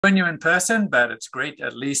Join you in person, but it's great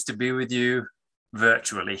at least to be with you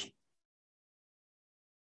virtually.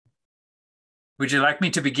 Would you like me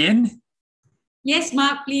to begin? Yes,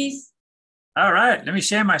 Mark, please. All right, let me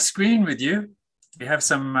share my screen with you. We have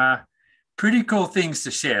some pretty cool things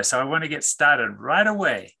to share, so I want to get started right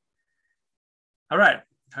away. All right,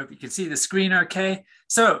 hope you can see the screen okay.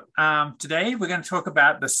 So today we're going to talk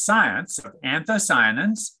about the science of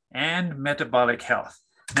anthocyanins and metabolic health.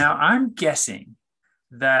 Now, I'm guessing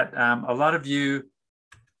that a lot of you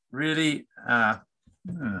really,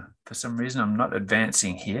 for some reason, I'm not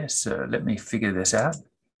advancing here. So let me figure this out.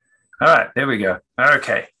 All right, there we go.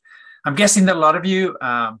 Okay. I'm guessing that a lot of you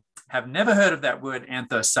have never heard of that word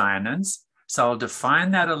anthocyanins. So I'll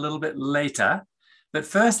define that a little bit later. But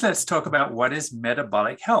first, let's talk about what is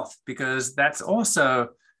metabolic health, because that's also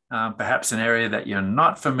perhaps an area that you're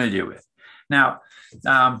not familiar with. Now,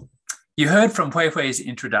 you heard from Hui's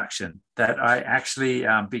introduction that I actually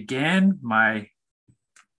began my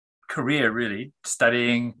career really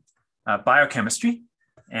studying biochemistry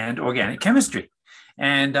and organic chemistry.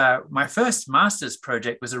 And my first master's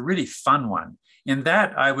project was a really fun one. In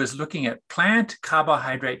that, I was looking at plant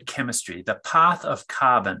carbohydrate chemistry, the path of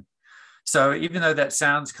carbon. So even though that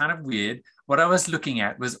sounds kind of weird, what I was looking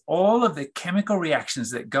at was all of the chemical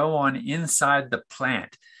reactions that go on inside the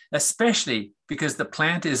plant, especially because the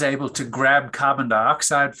plant is able to grab carbon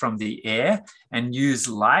dioxide from the air and use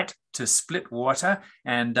light to split water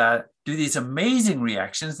and do these amazing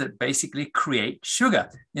reactions that basically create sugar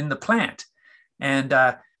in the plant. And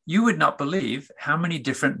you would not believe how many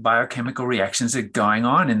different biochemical reactions are going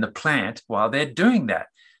on in the plant while they're doing that.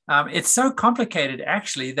 It's so complicated,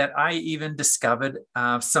 actually, that I even discovered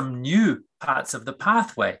some new parts of the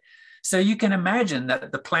pathway. So you can imagine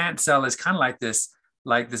that the plant cell is kind of like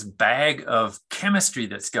this bag of chemistry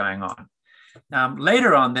that's going on.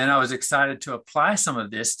 Later on, then, I was excited to apply some of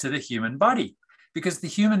this to the human body, because the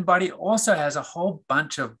human body also has a whole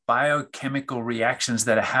bunch of biochemical reactions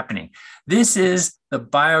that are happening. This is the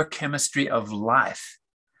biochemistry of life.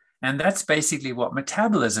 And that's basically what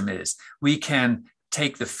metabolism is. We can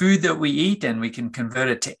take the food that we eat and we can convert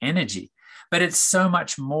it to energy. But it's so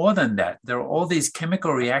much more than that. There are all these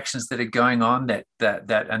chemical reactions that are going on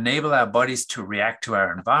that enable our bodies to react to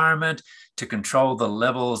our environment, to control the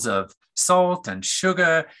levels of salt and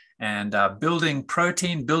sugar and building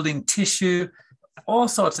protein, building tissue, all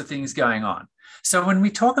sorts of things going on. So when we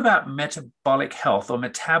talk about metabolic health or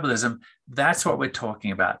metabolism, that's what we're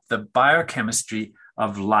talking about, the biochemistry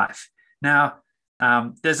of life. Now,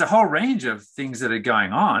 there's a whole range of things that are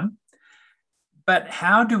going on, but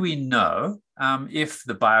how do we know if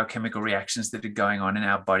the biochemical reactions that are going on in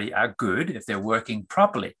our body are good, if they're working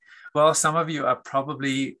properly? Well, some of you are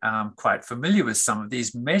probably quite familiar with some of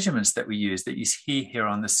these measurements that we use that you see here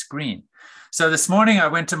on the screen. So this morning I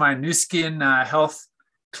went to my Nu Skin health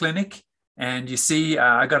clinic, and you see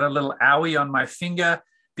I got a little owie on my finger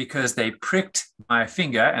because they pricked my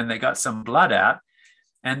finger and they got some blood out.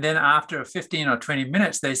 And then after 15 or 20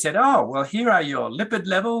 minutes, they said, oh, well, here are your lipid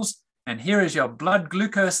levels, and here is your blood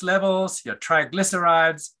glucose levels, your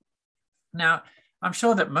triglycerides. Now, I'm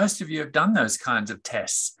sure that most of you have done those kinds of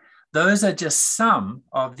tests. Those are just some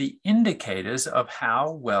of the indicators of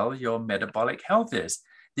how well your metabolic health is.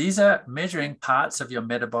 These are measuring parts of your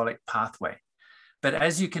metabolic pathway. But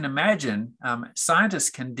as you can imagine,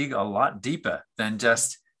 scientists can dig a lot deeper than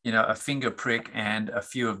just, a finger prick and a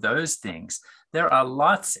few of those things. There are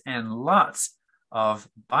lots and lots of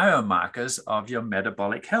biomarkers of your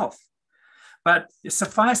metabolic health. But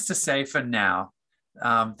suffice to say for now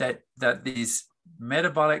that these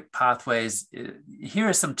metabolic pathways, here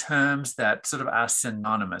are some terms that sort of are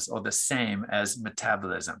synonymous or the same as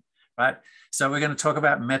metabolism, right? So we're going to talk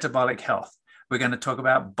about metabolic health. We're going to talk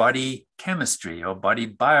about body chemistry or body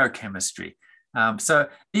biochemistry. So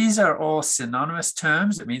these are all synonymous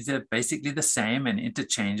terms. It means they're basically the same and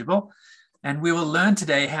interchangeable. And we will learn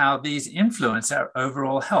today how these influence our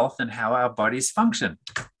overall health and how our bodies function.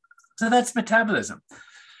 So that's metabolism.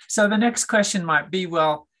 So the next question might be,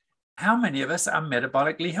 well, how many of us are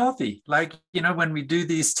metabolically healthy? Like, when we do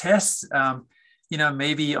these tests,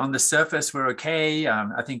 maybe on the surface we're okay.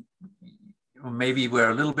 I think maybe we're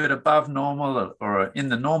a little bit above normal or in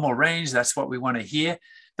the normal range. That's what we want to hear.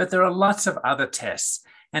 But there are lots of other tests.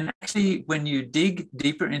 And actually, when you dig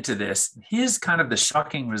deeper into this, here's kind of the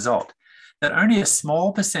shocking result, that only a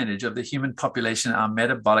small percentage of the human population are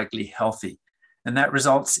metabolically healthy. And that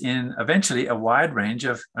results in eventually a wide range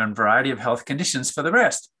of and variety of health conditions for the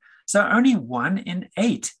rest. So only 1 in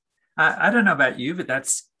 8. I don't know about you, but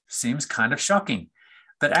that seems kind of shocking.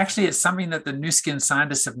 But actually, it's something that the Nu Skin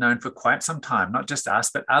scientists have known for quite some time, not just us,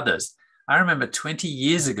 but others. I remember 20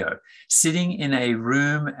 years ago sitting in a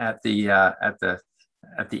room at the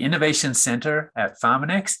Innovation Center at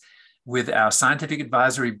Pharmanex with our scientific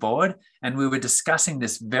advisory board, and we were discussing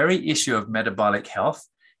this very issue of metabolic health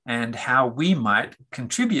and how we might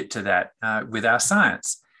contribute to that with our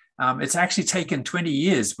science. It's actually taken 20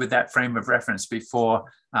 years with that frame of reference before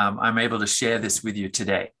I'm able to share this with you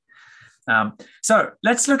today. So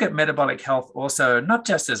let's look at metabolic health also, not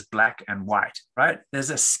just as black and white, right? There's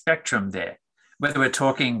a spectrum there, whether we're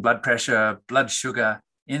talking blood pressure, blood sugar,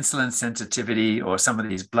 insulin sensitivity, or some of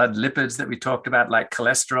these blood lipids that we talked about, like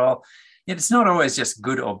cholesterol. It's not always just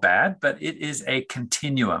good or bad, but it is a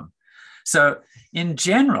continuum. So in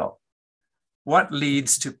general, what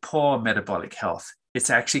leads to poor metabolic health?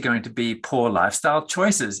 It's actually going to be poor lifestyle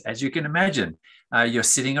choices, as you can imagine. You're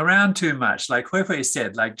sitting around too much. Like Huifei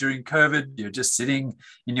said, like during COVID, you're just sitting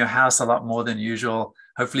in your house a lot more than usual.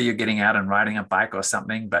 Hopefully you're getting out and riding a bike or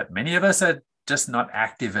something, but many of us are just not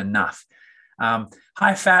active enough.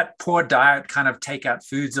 High fat, poor diet, kind of take out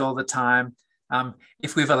foods all the time.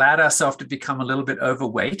 If we've allowed ourselves to become a little bit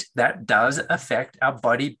overweight, that does affect our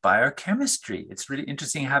body biochemistry. It's really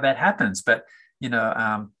interesting how that happens, but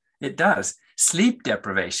it does. Sleep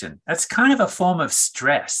deprivation, that's kind of a form of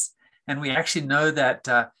stress. And we actually know that,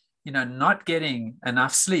 not getting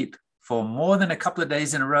enough sleep for more than a couple of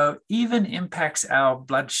days in a row even impacts our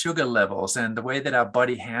blood sugar levels and the way that our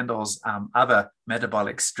body handles other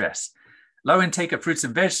metabolic stress. Low intake of fruits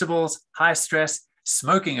and vegetables, high stress,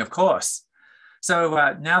 smoking, of course.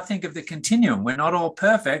 So now think of the continuum. We're not all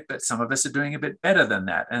perfect, but some of us are doing a bit better than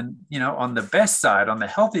that. And, on the best side, on the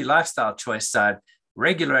healthy lifestyle choice side,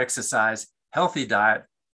 regular exercise, healthy diet,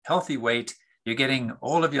 healthy weight, you're getting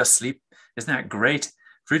all of your sleep. Isn't that great?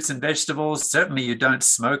 Fruits and vegetables, certainly you don't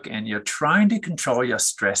smoke, and you're trying to control your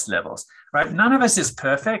stress levels, right? None of us is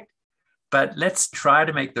perfect, but let's try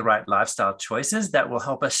to make the right lifestyle choices that will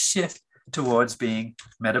help us shift towards being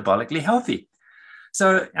metabolically healthy.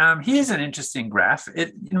 So here's an interesting graph.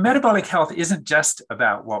 Metabolic health isn't just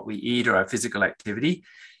about what we eat or our physical activity.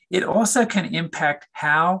 It also can impact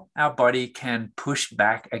how our body can push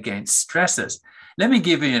back against stresses. Let me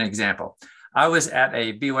give you an example. I was at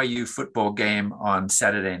a BYU football game on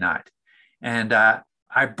Saturday night, and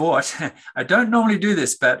I bought, I don't normally do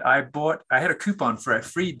this, but I had a coupon for a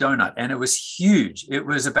free donut, and it was huge. It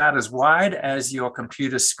was about as wide as your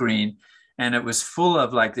computer screen, and it was full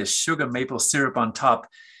of like this sugar maple syrup on top.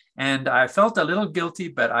 And I felt a little guilty,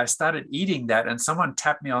 but I started eating that, and someone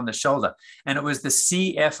tapped me on the shoulder, and it was the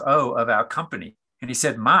CFO of our company. And he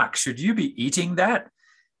said, "Mark, should you be eating that?"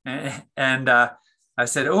 And I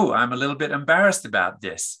said, "Oh, I'm a little bit embarrassed about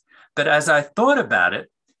this." But as I thought about it,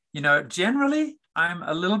 generally I'm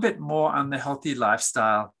a little bit more on the healthy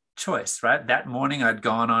lifestyle choice, right? That morning I'd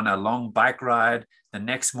gone on a long bike ride. The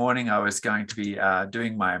next morning I was going to be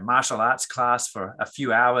doing my martial arts class for a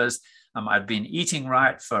few hours. I'd been eating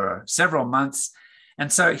right for several months.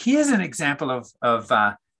 And so here's an example of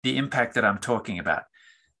the impact that I'm talking about.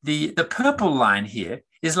 The purple line here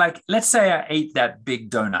is like, let's say I ate that big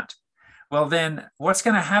donut. Well, then what's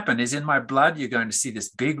going to happen is in my blood, you're going to see this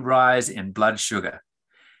big rise in blood sugar.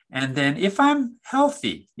 And then if I'm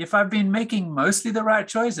healthy, if I've been making mostly the right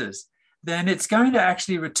choices, then it's going to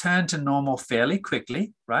actually return to normal fairly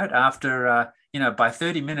quickly, right? After, by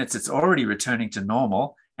 30 minutes, it's already returning to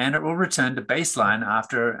normal, and it will return to baseline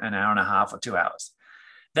after an hour and a half or 2 hours.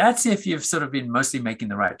 That's if you've sort of been mostly making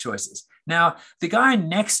the right choices. Now, the guy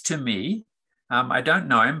next to me, I don't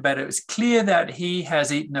know him, but it was clear that he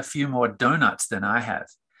has eaten a few more donuts than I have.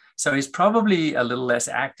 So he's probably a little less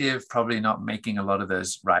active, probably not making a lot of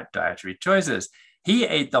those right dietary choices. He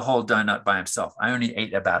ate the whole donut by himself. I only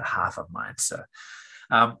ate about half of mine. So,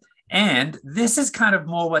 and this is kind of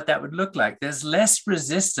more what that would look like. There's less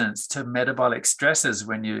resistance to metabolic stresses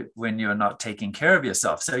when you're not taking care of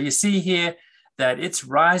yourself. So you see here that it's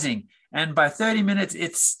rising. And by 30 minutes,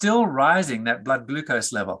 it's still rising, that blood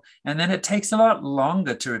glucose level. And then it takes a lot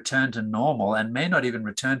longer to return to normal and may not even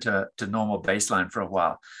return to normal baseline for a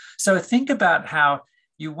while. So think about how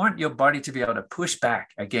you want your body to be able to push back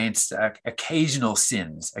against occasional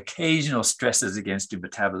sins, occasional stresses against your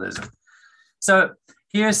metabolism. So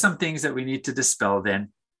here's some things that we need to dispel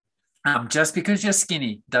then. Just because you're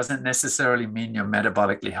skinny doesn't necessarily mean you're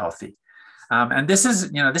metabolically healthy. And this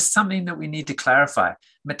is something that we need to clarify.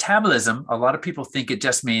 Metabolism, a lot of people think it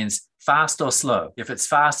just means fast or slow. If it's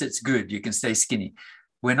fast, it's good. You can stay skinny.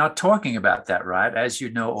 We're not talking about that, right? As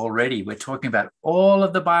you know already, we're talking about all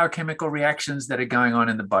of the biochemical reactions that are going on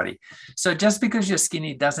in the body. So just because you're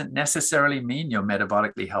skinny doesn't necessarily mean you're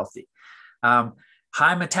metabolically healthy.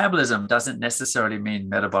 High metabolism doesn't necessarily mean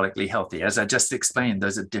metabolically healthy. As I just explained,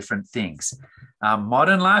 those are different things.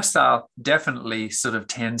 Modern lifestyle definitely sort of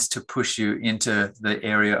tends to push you into the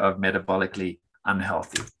area of metabolically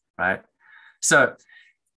unhealthy, right? So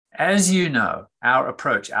as you know, our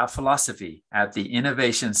approach, our philosophy at the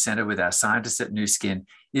Innovation Center with our scientists at Nu Skin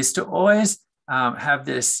is to always have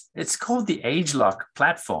this, it's called the ageLOC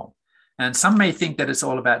platform. And some may think that it's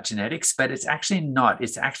all about genetics, but it's actually not.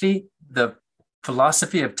 It's actually the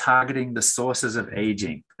philosophy of targeting the sources of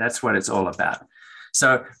aging. That's what it's all about.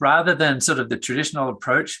 So rather than sort of the traditional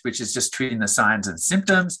approach, which is just treating the signs and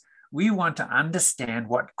symptoms, we want to understand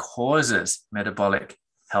what causes metabolic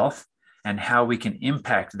health and how we can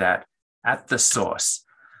impact that at the source.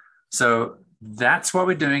 So that's what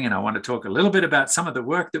we're doing. And I want to talk a little bit about some of the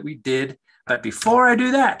work that we did. But before I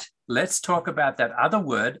do that, let's talk about that other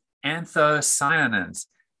word, anthocyanins.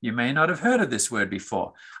 You may not have heard of this word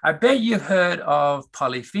before. I bet you've heard of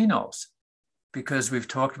polyphenols because we've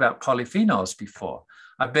talked about polyphenols before.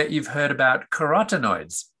 I bet you've heard about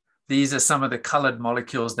carotenoids. These are some of the colored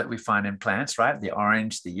molecules that we find in plants, right? The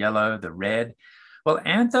orange, the yellow, the red. Well,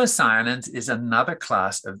 anthocyanins is another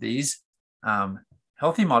class of these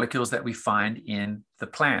healthy molecules that we find in the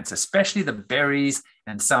plants, especially the berries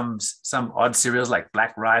and some odd cereals like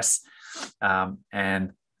black rice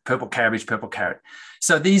and purple cabbage, purple carrot.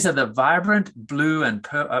 So these are the vibrant blue and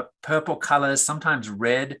purple colors, sometimes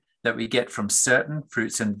red, that we get from certain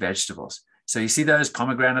fruits and vegetables. So you see those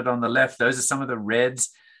pomegranate on the left, those are some of the reds,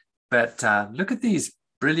 but look at these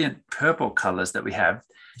brilliant purple colors that we have.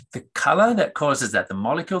 The color that causes that, the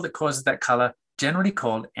molecule that causes that color, generally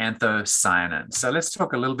called anthocyanins. So let's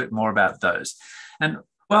talk a little bit more about those. And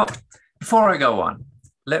well, before I go on,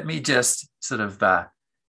 let me just sort of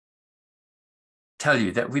tell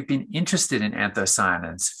you that we've been interested in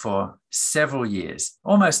anthocyanins for several years,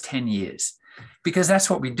 almost 10 years, because that's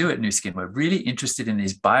what we do at Nu Skin. We're really interested in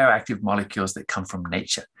these bioactive molecules that come from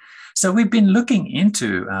nature. So we've been looking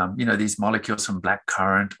into, these molecules from black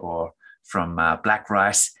currant or from black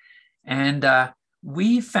rice. And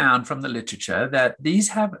we found from the literature that these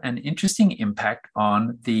have an interesting impact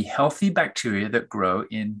on the healthy bacteria that grow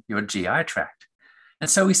in your GI tract. And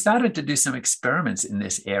so we started to do some experiments in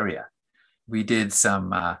this area. We did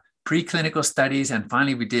some preclinical studies, and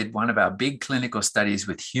finally we did one of our big clinical studies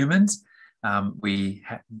with humans. We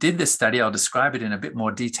did this study, I'll describe it in a bit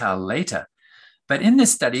more detail later. But in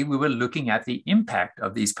this study, we were looking at the impact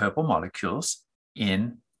of these purple molecules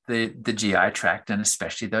in the GI tract, and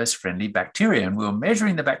especially those friendly bacteria. And we were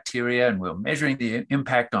measuring the bacteria, and we were measuring the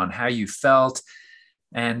impact on how you felt.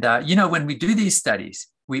 And, when we do these studies,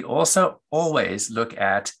 we also always look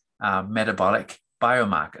at metabolic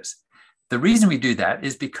biomarkers. The reason we do that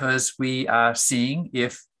is because we are seeing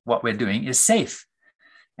if what we're doing is safe.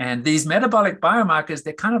 And these metabolic biomarkers,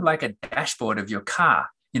 they're kind of like a dashboard of your car.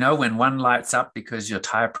 When one lights up because your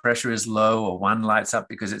tire pressure is low, or one lights up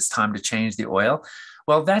because it's time to change the oil.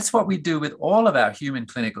 Well, that's what we do with all of our human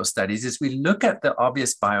clinical studies, is we look at the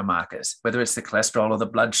obvious biomarkers, whether it's the cholesterol or the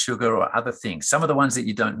blood sugar or other things, some of the ones that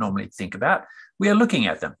you don't normally think about, we are looking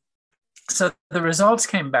at them. So the results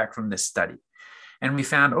came back from this study, and we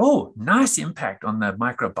found, nice impact on the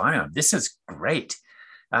microbiome. This is great.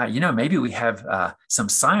 Maybe we have some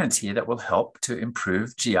science here that will help to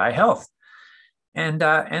improve GI health. And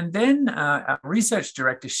then our research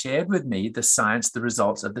director shared with me the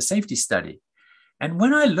results of the safety study. And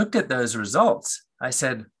when I looked at those results, I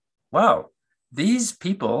said, wow, these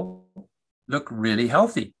people look really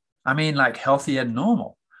healthy. I mean, like healthy and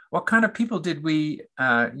normal. What kind of people did we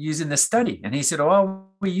use in this study? And he said,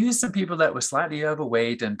 we used some people that were slightly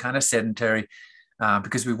overweight and kind of sedentary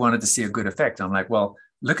because we wanted to see a good effect. I'm like, well,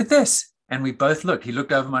 look at this. And we both looked. He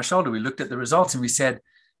looked over my shoulder. We looked at the results and we said,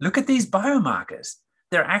 look at these biomarkers.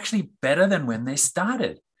 They're actually better than when they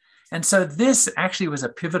started. And so this actually was a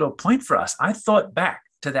pivotal point for us. I thought back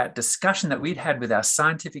to that discussion that we'd had with our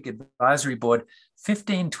scientific advisory board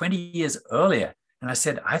 15, 20 years earlier. And I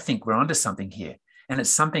said, I think we're onto something here. And it's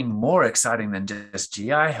something more exciting than just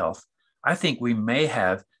GI health. I think we may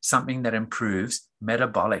have something that improves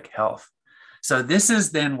metabolic health. So this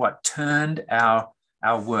is then what turned our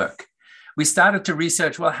work. We started to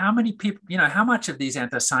research, well, how many people, how much of these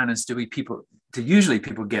anthocyanins do usually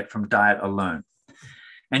people get from diet alone?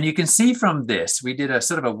 And you can see from this, we did a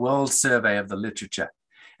sort of a world survey of the literature.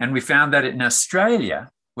 And we found that in Australia,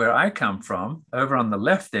 where I come from, over on the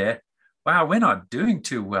left there, wow, we're not doing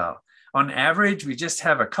too well. On average, we just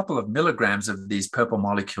have a couple of milligrams of these purple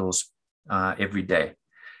molecules every day.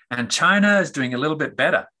 And China is doing a little bit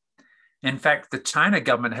better. In fact, the China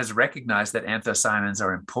government has recognized that anthocyanins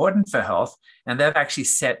are important for health, and they've actually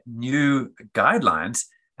set new guidelines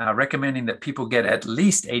recommending that people get at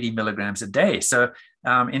least 80 milligrams a day. So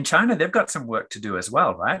in China, they've got some work to do as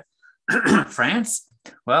well, right? France,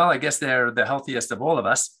 well, I guess they're the healthiest of all of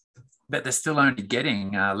us, but they're still only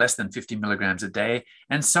getting less than 50 milligrams a day,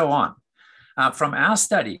 and so on. From our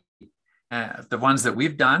study, the ones that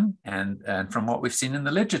we've done, and from what we've seen in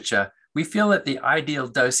the literature, we feel that the ideal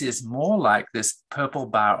dose is more like this purple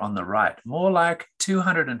bar on the right, more like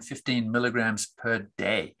 215 milligrams per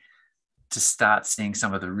day to start seeing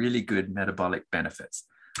some of the really good metabolic benefits.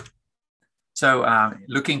 So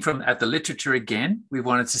looking at the literature again, we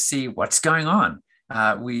wanted to see what's going on.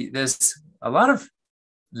 There's a lot of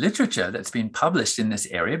literature that's been published in this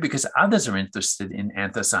area because others are interested in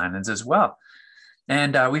anthocyanins as well.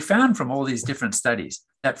 And we found from all these different studies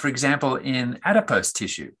that, for example, in adipose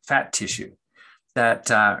tissue, fat tissue,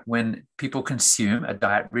 that when people consume a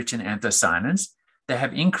diet rich in anthocyanins, they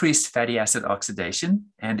have increased fatty acid oxidation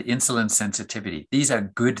and insulin sensitivity. These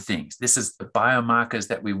are good things. This is the biomarkers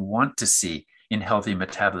that we want to see in healthy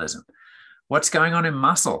metabolism. What's going on in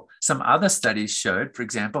muscle? Some other studies showed, for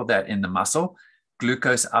example, that in the muscle,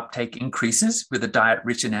 glucose uptake increases with a diet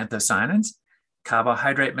rich in anthocyanins.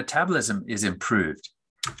 Carbohydrate metabolism is improved.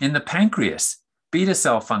 In the pancreas, beta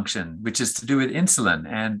cell function, which is to do with insulin,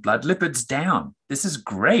 and blood lipids down. This is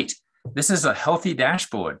great. This is a healthy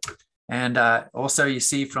dashboard. And also you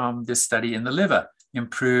see from this study in the liver,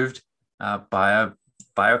 improved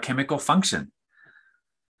biochemical function.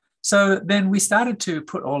 So then we started to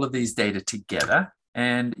put all of these data together,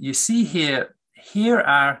 and you see here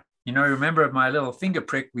are, remember my little finger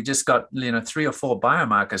prick, we just got, 3 or 4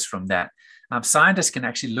 biomarkers from that. Scientists can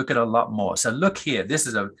actually look at a lot more. So look here, this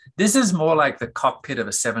is more like the cockpit of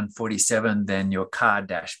a 747 than your car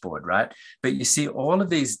dashboard, right? But you see all of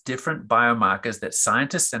these different biomarkers that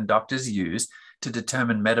scientists and doctors use to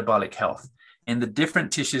determine metabolic health in the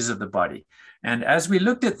different tissues of the body. And as we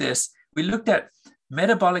looked at this, we looked at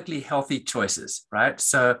metabolically healthy choices, right?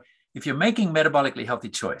 So if you're making metabolically healthy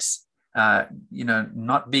choice,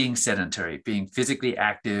 not being sedentary, being physically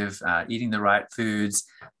active, eating the right foods,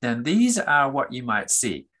 then these are what you might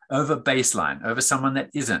see over baseline, over someone that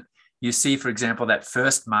isn't. You see, for example, that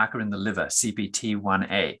first marker in the liver,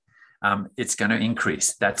 CPT1A, it's going to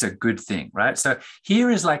increase. That's a good thing, right? So here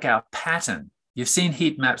is like our pattern. You've seen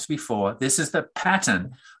heat maps before. This is the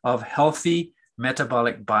pattern of healthy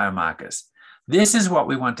metabolic biomarkers. This is what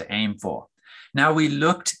we want to aim for. Now, we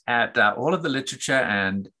looked at all of the literature,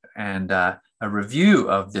 and a review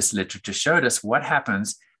of this literature showed us what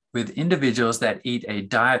happens with individuals that eat a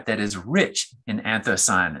diet that is rich in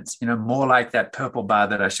anthocyanins, more like that purple bar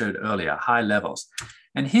that I showed earlier, high levels.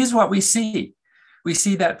 And here's what we see. We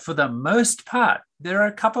see that for the most part, there are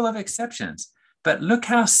a couple of exceptions, but look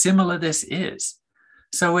how similar this is.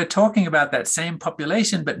 So we're talking about that same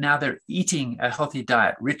population, but now they're eating a healthy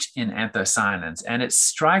diet rich in anthocyanins. And it's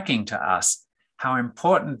striking to us how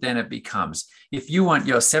important then it becomes. If you want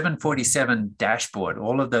your 747 dashboard,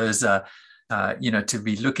 all of those, to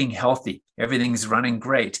be looking healthy, everything's running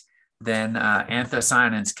great, then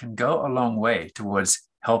anthocyanins can go a long way towards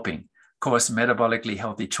helping. Of course, metabolically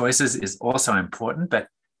healthy choices is also important, but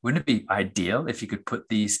wouldn't it be ideal if you could put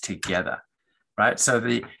these together, right? So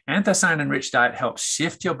the anthocyanin-rich diet helps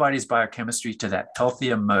shift your body's biochemistry to that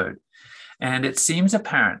healthier mode. And it seems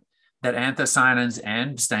apparent that anthocyanins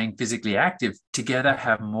and staying physically active together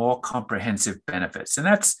have more comprehensive benefits. And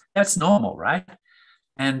that's normal, right?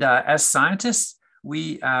 And as scientists,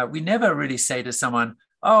 we never really say to someone,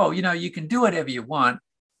 oh, you can do whatever you want,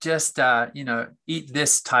 just, eat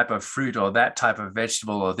this type of fruit or that type of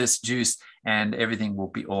vegetable or this juice and everything will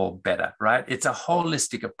be all better, right? It's a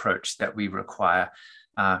holistic approach that we require,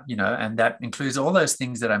 and that includes all those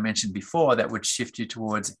things that I mentioned before that would shift you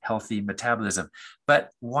towards healthy metabolism. But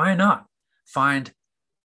why not find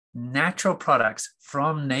natural products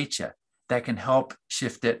from nature that can help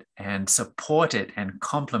shift it and support it and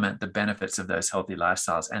complement the benefits of those healthy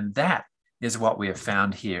lifestyles? And that is what we have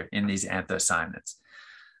found here in these anthocyanins.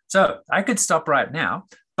 So I could stop right now,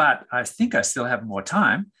 but I think I still have more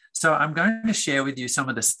time. So I'm going to share with you some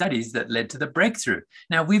of the studies that led to the breakthrough.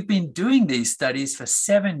 Now, we've been doing these studies for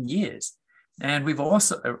 7 years, and we've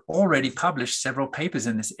also already published several papers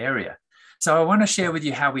in this area. So I want to share with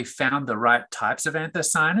you how we found the right types of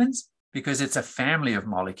anthocyanins, because it's a family of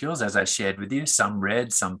molecules, as I shared with you, some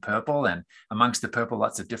red, some purple, and amongst the purple,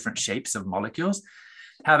 lots of different shapes of molecules,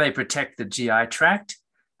 how they protect the GI tract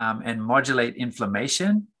and modulate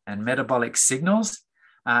inflammation and metabolic signals.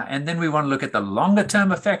 And then we want to look at the longer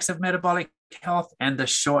term effects of metabolic health and the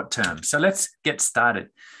short term. So let's get started.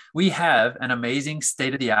 We have an amazing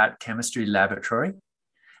state-of-the-art chemistry laboratory.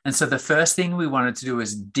 And so the first thing we wanted to do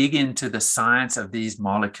is dig into the science of these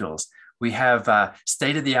molecules. We have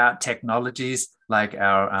state-of-the-art technologies like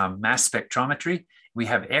our mass spectrometry. We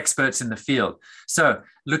have experts in the field. So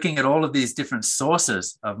looking at all of these different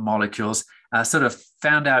sources of molecules, sort of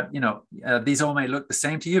found out, these all may look the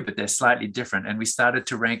same to you, but they're slightly different. And we started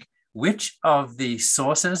to rank which of the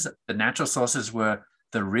sources, the natural sources, were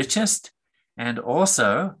the richest, and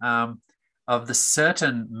also of the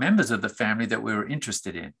certain members of the family that we were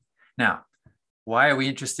interested in. Now, why are we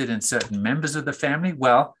interested in certain members of the family?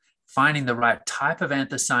 Well, finding the right type of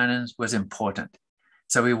anthocyanins was important.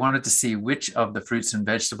 So we wanted to see which of the fruits and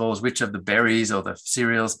vegetables, which of the berries or the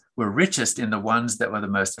cereals were richest in the ones that were the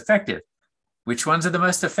most effective. Which ones are the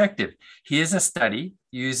most effective? Here's a study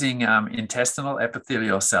using intestinal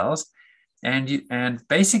epithelial cells. And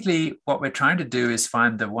basically what we're trying to do is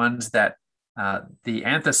find the ones that the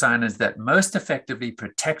anthocyanins that most effectively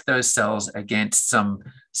protect those cells against some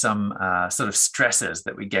sort of stresses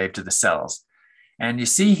that we gave to the cells. And you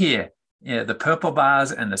see here, the purple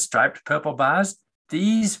bars and the striped purple bars,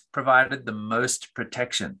 these provided the most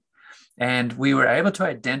protection. And we were able to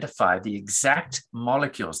identify the exact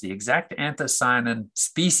molecules, the exact anthocyanin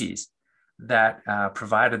species that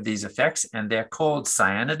provided these effects, and they're called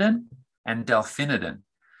cyanidin and delphinidin.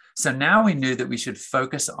 So now we knew that we should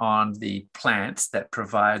focus on the plants that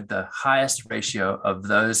provide the highest ratio of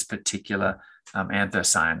those particular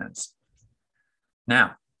anthocyanins.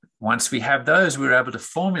 Now, once we have those, we were able to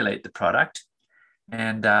formulate the product.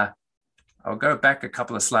 And I'll go back a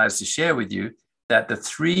couple of slides to share with you that the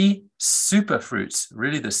three super fruits,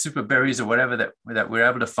 really the super berries or whatever that we're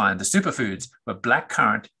able to find, the superfoods were black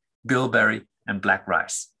currant, bilberry, and black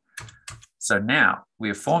rice. So now we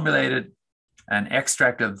have formulated an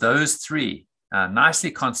extract of those three,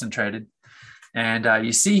 nicely concentrated. And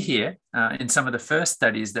you see here in some of the first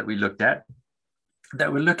studies that we looked at,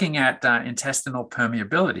 that we're looking at intestinal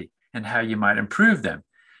permeability and how you might improve them.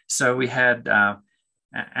 So we had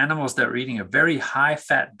animals that were eating a very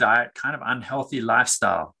high-fat diet, kind of unhealthy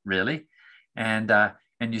lifestyle, really. And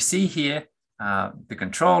you see here the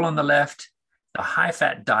control on the left, the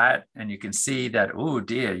high-fat diet, and you can see that, oh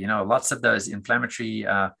dear, lots of those inflammatory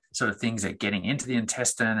sort of things are getting into the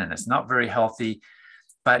intestine, and it's not very healthy.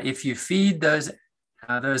 But if you feed those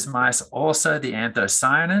mice also the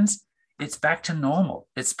anthocyanins, it's back to normal.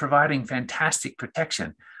 It's providing fantastic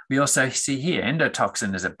protection. We also see here,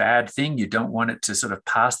 endotoxin is a bad thing. You don't want it to sort of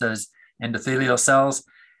pass those endothelial cells.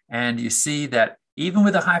 And you see that even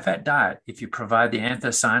with a high-fat diet, if you provide the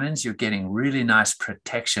anthocyanins, you're getting really nice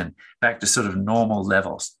protection back to sort of normal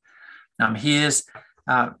levels. Here's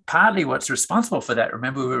partly what's responsible for that.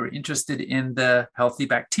 Remember, we were interested in the healthy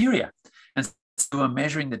bacteria. And so we're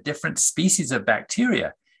measuring the different species of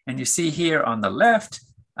bacteria. And you see here on the left,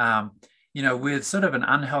 with sort of an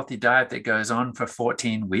unhealthy diet that goes on for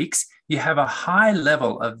 14 weeks, you have a high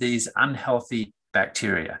level of these unhealthy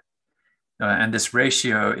bacteria. And this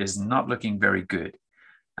ratio is not looking very good.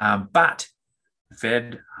 But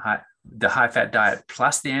fed the high-fat diet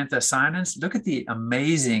plus the anthocyanins, look at the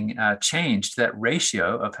amazing change to that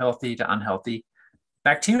ratio of healthy to unhealthy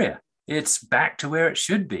bacteria. It's back to where it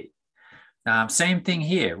should be. Same thing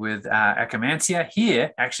here with Akkermansia.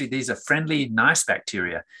 Here, actually, these are friendly, nice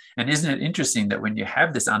bacteria. And isn't it interesting that when you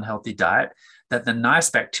have this unhealthy diet, that the nice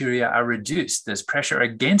bacteria are reduced? There's pressure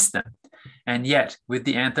against them. And yet, with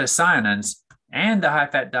the anthocyanins and the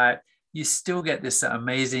high-fat diet, you still get this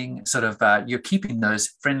amazing sort of, you're keeping those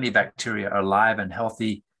friendly bacteria alive and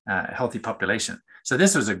healthy population. So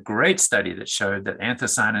this was a great study that showed that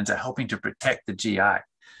anthocyanins are helping to protect the GI.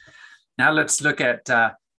 Now let's look at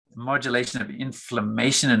modulation of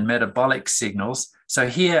inflammation and metabolic signals. So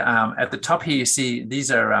here at the top here, you see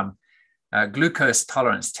these are glucose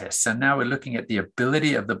tolerance tests. So now we're looking at the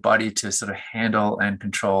ability of the body to sort of handle and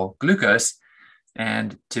control glucose.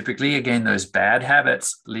 And typically, again, those bad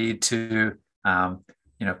habits lead to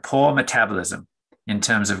poor metabolism in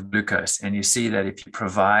terms of glucose. And you see that if you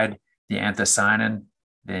provide the anthocyanin,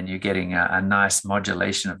 then you're getting a nice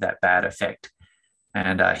modulation of that bad effect.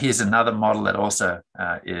 And here's another model that also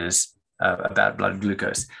is about blood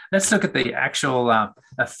glucose. Let's look at the actual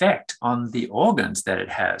effect on the organs that it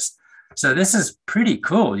has. So this is pretty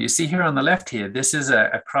cool. You see here on the left here, this is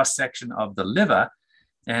a cross-section of the liver.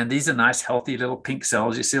 And these are nice, healthy little pink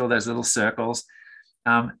cells. You see all those little circles.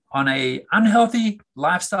 On a unhealthy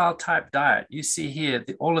lifestyle type diet, you see here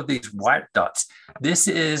all of these white dots. This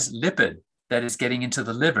is lipid that is getting into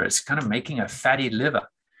the liver. It's kind of making a fatty liver.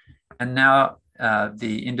 And now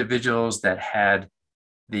the individuals that had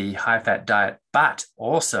the high-fat diet, but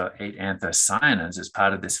also ate anthocyanins as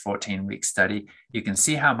part of this 14-week study, you can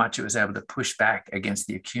see how much it was able to push back against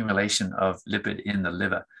the accumulation of lipid in the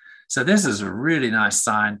liver. So this is a really nice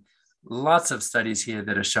sign. Lots of studies here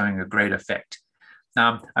that are showing a great effect.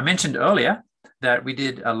 I mentioned earlier that we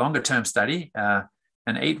did a longer-term study, an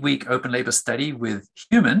 8-week open-label study with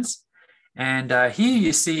humans. And here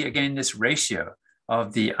you see, again, this ratio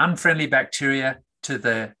of the unfriendly bacteria to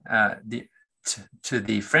the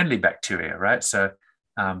friendly bacteria, right? So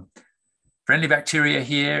friendly bacteria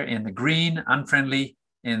here in the green, unfriendly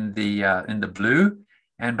in the blue.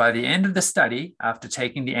 And by the end of the study, after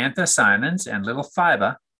taking the anthocyanins and little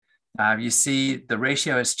fiber, you see the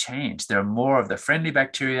ratio has changed. There are more of the friendly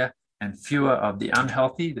bacteria and fewer of the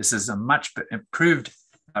unhealthy. This is a much improved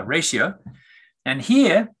ratio. And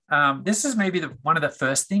here, this is maybe one of the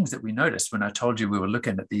first things that we noticed when I told you we were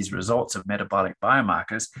looking at these results of metabolic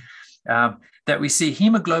biomarkers, that we see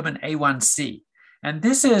hemoglobin A1C. And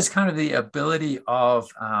this is kind of the ability of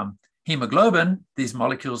hemoglobin, these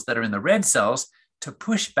molecules that are in the red cells, to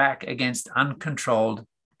push back against uncontrolled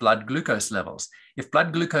blood glucose levels. If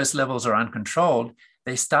blood glucose levels are uncontrolled,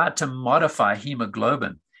 they start to modify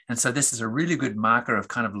hemoglobin. And so this is a really good marker of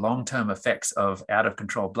kind of long-term effects of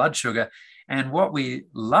out-of-control blood sugar. And what we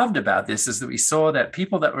loved about this is that we saw that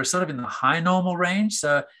people that were sort of in the high normal range,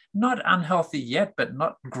 so not unhealthy yet, but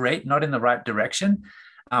not great, not in the right direction,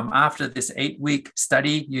 after this 8-week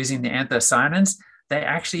study using the anthocyanins, they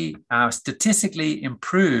actually statistically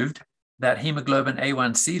improved that hemoglobin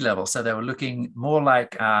A1C level. So they were looking more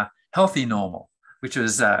like healthy normal, which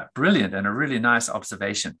was brilliant and a really nice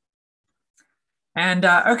observation. And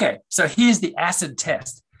okay, so here's the acid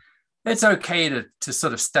test. It's okay to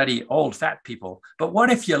sort of study old fat people, but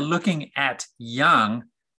what if you're looking at young,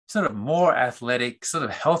 sort of more athletic, sort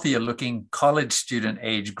of healthier looking college student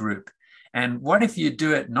age group? And what if you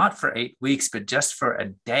do it not for 8 weeks, but just for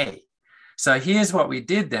a day? So here's what we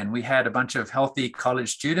did then. We had a bunch of healthy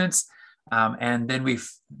college students, and then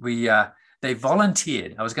they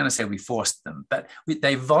volunteered. I was going to say we forced them, but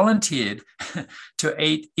they volunteered to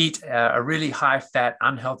eat a really high-fat,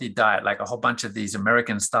 unhealthy diet, like a whole bunch of these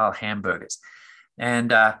American-style hamburgers.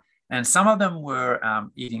 And some of them were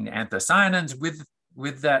eating the anthocyanins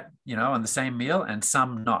with that, on the same meal, and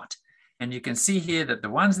some not. And you can see here that the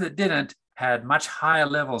ones that didn't had much higher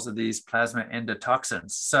levels of these plasma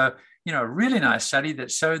endotoxins. So, a really nice study that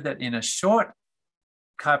showed that in a short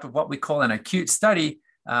type of what we call an acute study,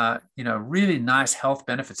 really nice health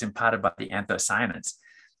benefits imparted by the anthocyanins.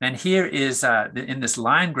 And here is, in this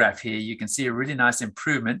line graph here, you can see a really nice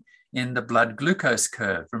improvement in the blood glucose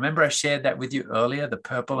curve. Remember I shared that with you earlier, the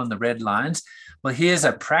purple and the red lines? Well, here's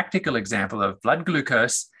a practical example of blood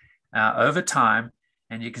glucose over time.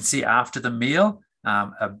 And you can see after the meal,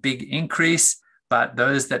 a big increase, but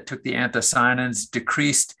those that took the anthocyanins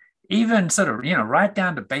decreased even sort of, right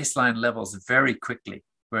down to baseline levels very quickly,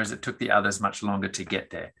 whereas it took the others much longer to get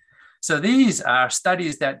there. So these are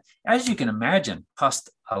studies that, as you can imagine, cost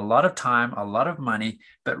a lot of time, a lot of money,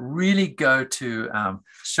 but really go to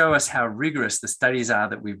show us how rigorous the studies are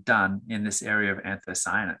that we've done in this area of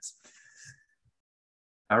anthocyanins.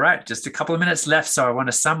 All right, just a couple of minutes left, so I want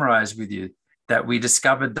to summarize with you that we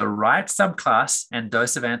discovered the right subclass and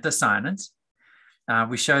dose of anthocyanins.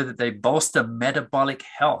 We show that they bolster metabolic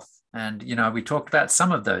health. And, we talked about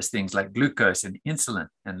some of those things like glucose and insulin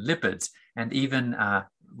and lipids, and even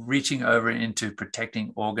reaching over into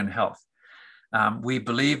protecting organ health. We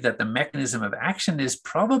believe that the mechanism of action is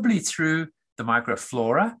probably through the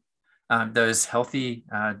microflora, those healthy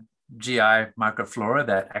GI microflora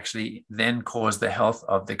that actually then cause the health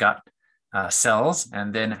of the gut cells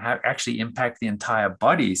and then actually impact the entire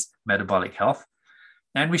body's metabolic health.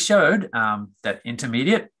 And we showed that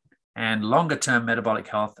intermediate and longer-term metabolic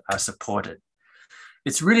health are supported.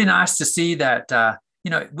 It's really nice to see that,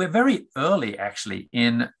 we're very early actually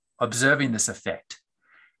in observing this effect.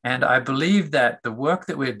 And I believe that the work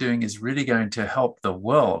that we're doing is really going to help the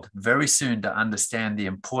world very soon to understand the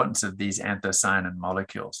importance of these anthocyanin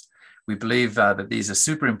molecules. We believe that these are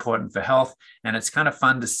super important for health, and it's kind of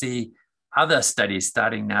fun to see other studies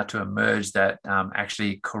starting now to emerge that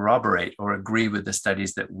actually corroborate or agree with the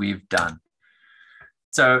studies that we've done.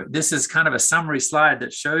 So this is kind of a summary slide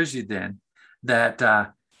that shows you then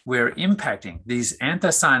that we're impacting. These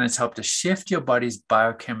anthocyanins help to shift your body's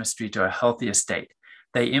biochemistry to a healthier state.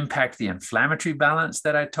 They impact the inflammatory balance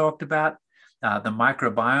that I talked about, the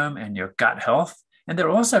microbiome and your gut health. And they're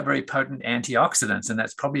also very potent antioxidants, and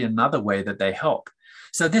that's probably another way that they help.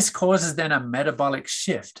 So this causes then a metabolic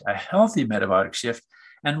shift, a healthy metabolic shift.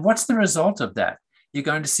 And what's the result of that? You're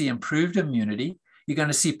going to see improved immunity. you're going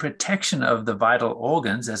to see protection of the vital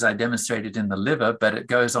organs, as I demonstrated in the liver, but it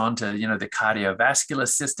goes on to, the cardiovascular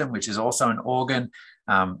system, which is also an organ,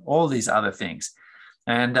 all these other things.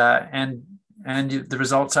 And the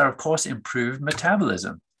results are, of course, improved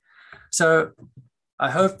metabolism. So I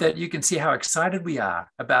hope that you can see how excited we are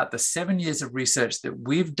about the 7 years of research that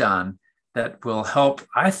we've done that will help,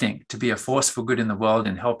 I think, to be a force for good in the world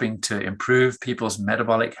in helping to improve people's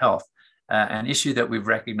metabolic health, an issue that we've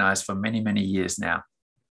recognized for many, many years now.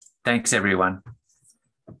 Thanks, everyone.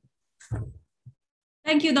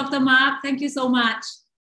 Thank you, Dr. Mark. Thank you so much.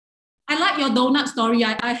 I like your donut story.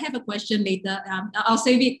 I have a question later. I'll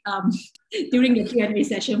save it during the Q&A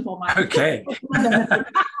session for my. Okay.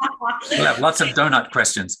 We'll have lots of donut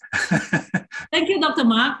questions. Thank you, Dr.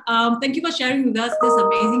 Mark. Thank you for sharing with us this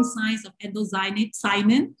amazing science of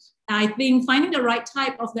anthocyanin. I think finding the right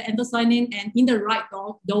type of the anthocyanin and in the right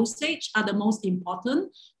dosage are the most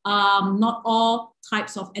important. Not all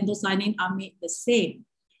types of anthocyanin are made the same.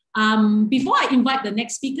 Before I invite the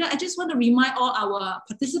next speaker, I just want to remind all our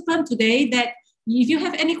participants today that if you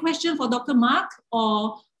have any question for Dr. Mark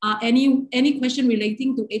or any question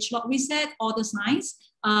relating to ageLOC reset or the science,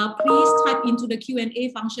 please type into the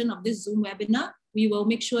Q&A function of this Zoom webinar. We will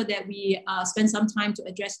make sure that we spend some time to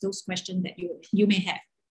address those questions that you may have.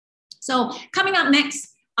 So coming up next,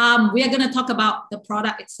 we are going to talk about the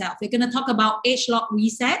product itself. We're going to talk about ageLOC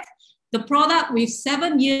reset, the product with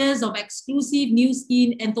 7 years of exclusive new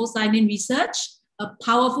skin anthocyanin research, a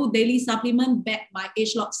powerful daily supplement backed by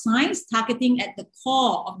ageLOC science, targeting at the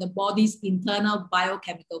core of the body's internal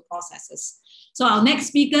biochemical processes. So our next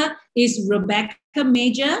speaker is Rebecca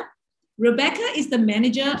Major. Rebecca is the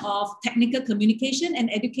Manager of Technical Communication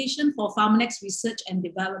and Education for Pharmanex Research and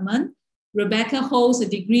Development. Rebecca holds a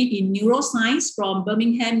degree in neuroscience from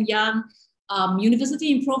Birmingham Young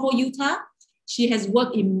University in Provo, Utah. She has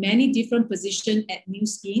worked in many different positions at Nu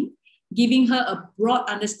Skin, giving her a broad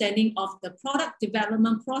understanding of the product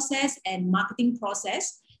development process and marketing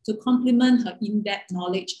process to complement her in-depth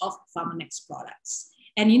knowledge of Pharmanex products.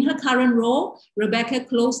 And in her current role, Rebecca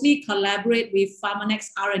closely collaborates with Pharmanex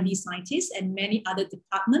R&D scientists and many other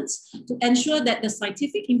departments to ensure that the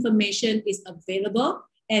scientific information is available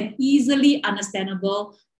and easily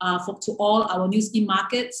understandable to all our Nu Skin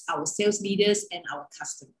markets, our sales leaders, and our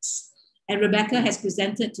customers. And Rebecca has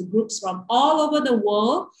presented to groups from all over the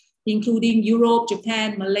world, including Europe,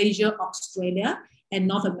 Japan, Malaysia, Australia, and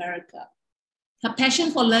North America. Her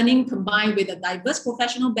passion for learning combined with a diverse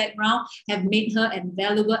professional background have made her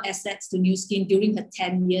invaluable assets to Nu Skin during her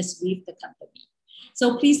 10 years with the company.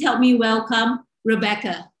 So please help me welcome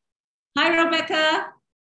Rebecca. Hi, Rebecca.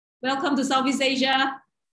 Welcome to Southeast Asia.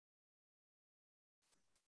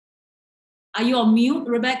 Are you on mute,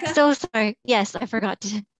 Rebecca? So sorry. Yes, I forgot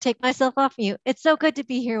to take myself off mute. It's so good to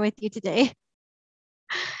be here with you today.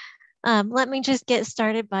 Let me just get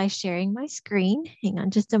started by sharing my screen. Hang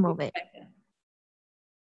on just a moment.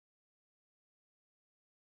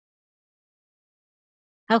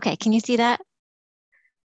 Okay, can you see that?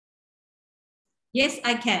 Yes,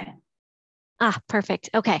 I can. Perfect.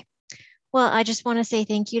 Okay. Well, I just want to say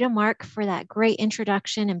thank you to Mark for that great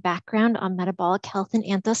introduction and background on metabolic health and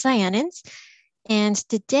anthocyanins. And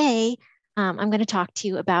today, I'm going to talk to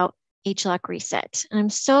you about ageLOC Reset. And I'm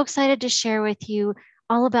so excited to share with you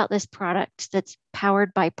all about this product that's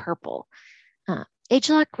powered by purple.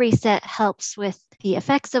 ageLOC Reset helps with the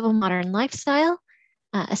effects of a modern lifestyle,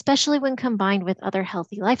 especially when combined with other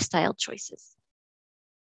healthy lifestyle choices.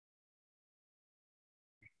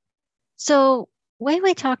 So,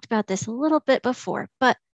 Wei talked about this a little bit before,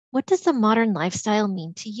 but what does the modern lifestyle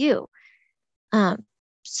mean to you?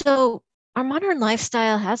 So our modern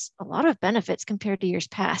lifestyle has a lot of benefits compared to years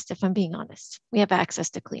past, if I'm being honest. We have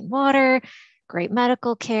access to clean water, great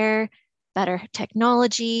medical care, better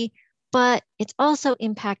technology, but it's also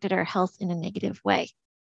impacted our health in a negative way.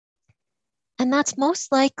 And that's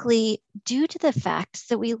most likely due to the fact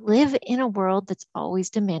that we live in a world that's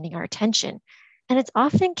always demanding our attention, and it's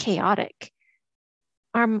often chaotic.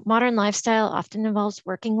 Our modern lifestyle often involves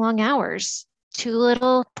working long hours, too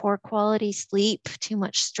little, poor quality sleep, too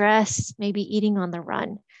much stress, maybe eating on the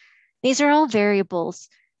run. These are all variables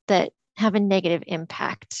that have a negative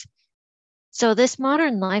impact. So this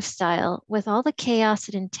modern lifestyle, with all the chaos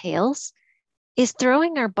it entails, is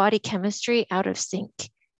throwing our body chemistry out of sync,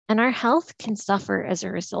 and our health can suffer as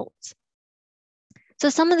a result. So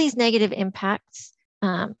some of these negative impacts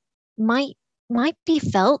might be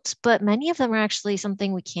felt, but many of them are actually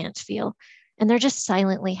something we can't feel, and they're just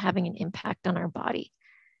silently having an impact on our body.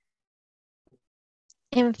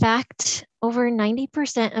 In fact, over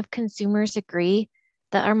 90% of consumers agree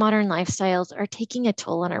that our modern lifestyles are taking a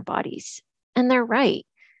toll on our bodies, And they're right.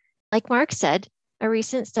 Like Mark said, a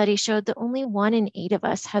recent study showed that only 1 in 8 of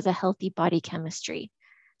us has a healthy body chemistry.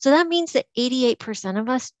 So that means that 88% of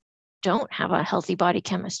us don't have a healthy body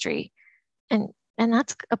chemistry. And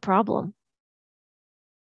that's a problem.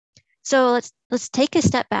 So let's take a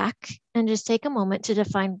step back and just take a moment to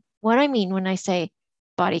define what I mean when I say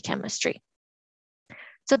body chemistry.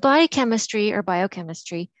 So body chemistry or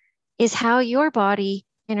biochemistry is how your body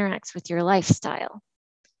interacts with your lifestyle.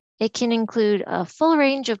 It can include a full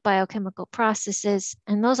range of biochemical processes,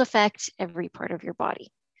 and those affect every part of your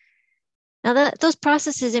body. Now, those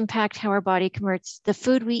processes impact how our body converts the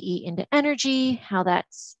food we eat into energy, how that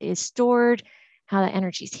is stored, how that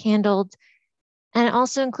energy is handled. And it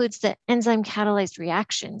also includes the enzyme catalyzed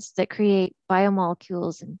reactions that create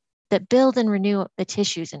biomolecules and that build and renew the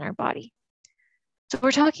tissues in our body. So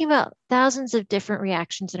we're talking about thousands of different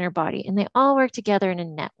reactions in our body, and they all work together in a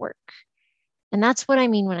network. And that's what I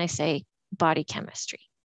mean when I say body chemistry.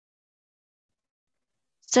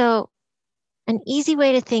 So an easy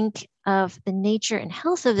way to think of the nature and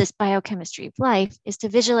health of this biochemistry of life is to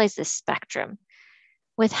visualize this spectrum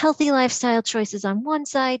with healthy lifestyle choices on one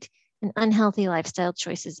side and unhealthy lifestyle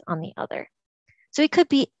choices on the other. So it could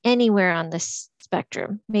be anywhere on this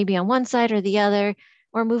spectrum, maybe on one side or the other,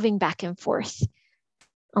 or moving back and forth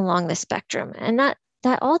along the spectrum. And that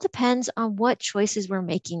all depends on what choices we're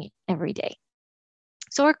making every day.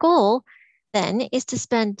 So our goal then is to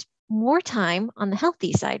spend more time on the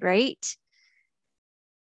healthy side, right?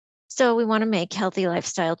 So we want to make healthy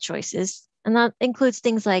lifestyle choices. And that includes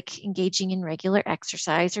things like engaging in regular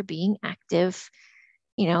exercise or being active,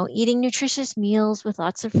 eating nutritious meals with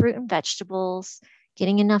lots of fruit and vegetables,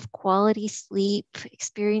 getting enough quality sleep,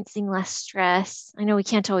 experiencing less stress. I know we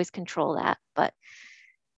can't always control that, but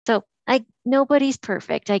so nobody's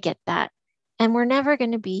perfect. I get that. And we're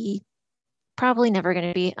probably never going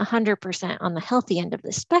to be 100% on the healthy end of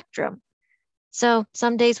the spectrum. So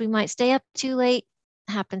some days we might stay up too late.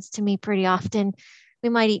 It happens to me pretty often. We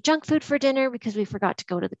might eat junk food for dinner because we forgot to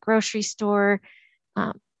go to the grocery store.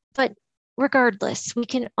 But regardless, we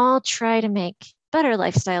can all try to make better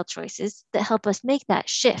lifestyle choices that help us make that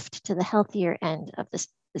shift to the healthier end of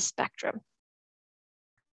the spectrum.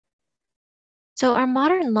 So our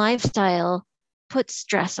modern lifestyle puts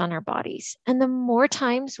stress on our bodies. And the more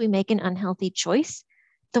times we make an unhealthy choice,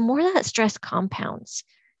 the more that stress compounds.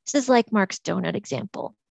 This is like Mark's donut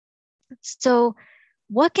example. So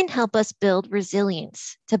what can help us build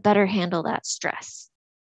resilience to better handle that stress?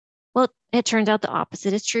 Well, it turns out the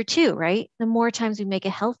opposite is true too, right? The more times we make a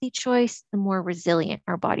healthy choice, the more resilient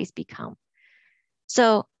our bodies become.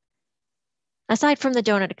 So aside from the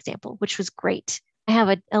donut example, which was great, I have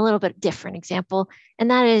a little bit different example,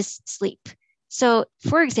 and that is sleep. So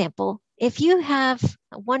for example, if you have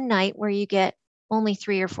one night where you get only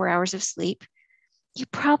 3 or 4 hours of sleep, you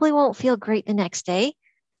probably won't feel great the next day.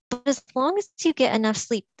 But as long as you get enough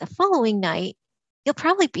sleep the following night, you'll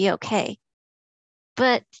probably be okay.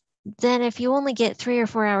 But then if you only get 3 or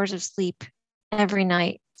 4 hours of sleep every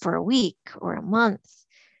night for a week or a month,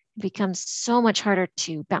 it becomes so much harder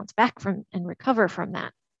to bounce back from and recover from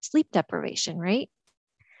that sleep deprivation, right?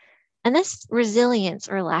 And this resilience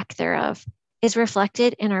or lack thereof is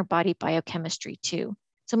reflected in our body biochemistry too.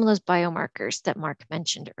 Some of those biomarkers that Mark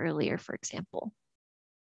mentioned earlier, for example.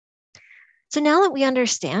 So now that we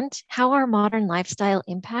understand how our modern lifestyle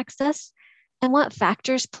impacts us and what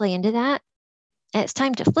factors play into that, it's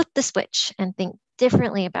time to flip the switch and think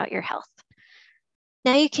differently about your health.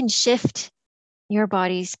 Now you can shift your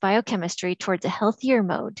body's biochemistry towards a healthier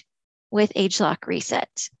mode with ageLOC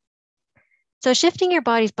Reset. So shifting your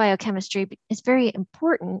body's biochemistry is very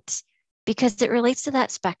important because it relates to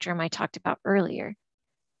that spectrum I talked about earlier.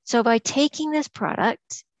 So by taking this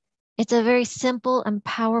product, it's a very simple and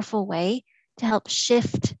powerful way to help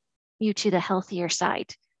shift you to the healthier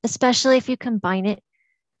side, especially if you combine it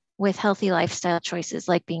with healthy lifestyle choices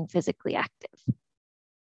like being physically active.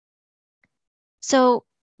 So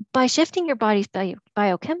by shifting your body's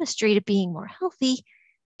biochemistry to being more healthy,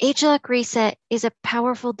 ageLOC Reset is a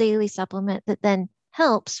powerful daily supplement that then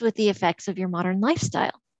helps with the effects of your modern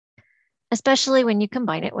lifestyle, especially when you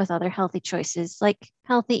combine it with other healthy choices like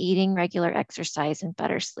healthy eating, regular exercise, and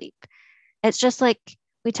better sleep. It's just like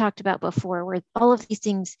we talked about before, where all of these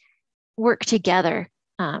things work together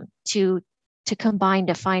to combine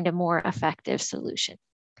to find a more effective solution.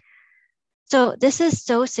 So this is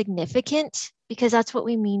so significant because that's what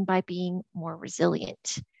we mean by being more resilient.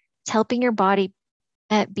 It's helping your body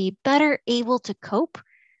be better able to cope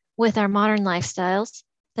with our modern lifestyles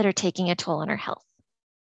that are taking a toll on our health.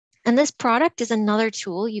 And this product is another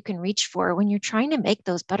tool you can reach for when you're trying to make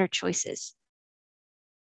those better choices.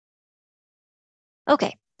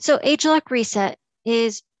 Okay, so ageLOC Reset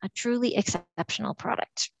is a truly exceptional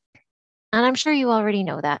product. And I'm sure you already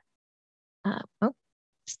know that.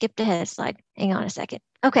 Skipped ahead a slide. Hang on a second.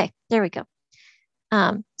 Okay, there we go. So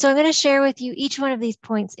I'm going to share with you each one of these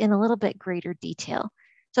points in a little bit greater detail.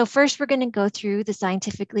 So first, we're going to go through the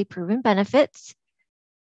scientifically proven benefits.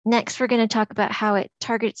 Next, we're going to talk about how it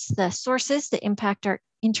targets the sources that impact our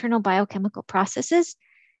internal biochemical processes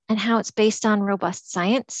and how it's based on robust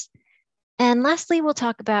science. And lastly, we'll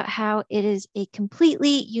talk about how it is a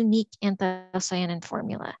completely unique anthocyanin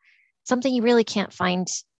formula, something you really can't find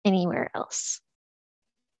anywhere else.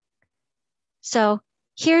 So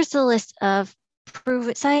here's the list of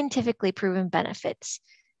scientifically proven benefits.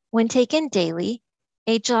 When taken daily,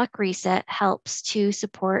 ageLOC Reset helps to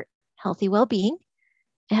support healthy well-being.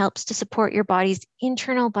 It helps to support your body's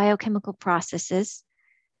internal biochemical processes.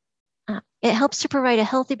 It helps to provide a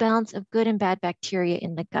healthy balance of good and bad bacteria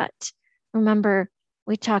in the gut. Remember,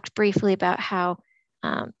 we talked briefly about how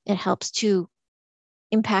it helps to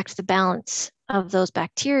impact the balance of those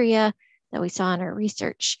bacteria that we saw in our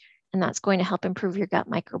research, and that's going to help improve your gut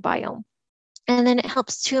microbiome. And then it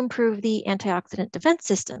helps to improve the antioxidant defense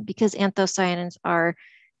system because anthocyanins are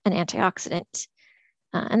an antioxidant.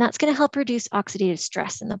 And that's going to help reduce oxidative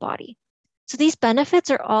stress in the body. So these benefits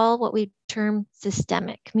are all what we term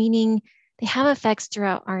systemic, meaning they have effects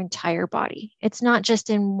throughout our entire body. It's not just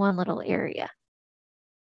in one little area.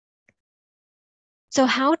 So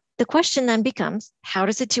the question then becomes, how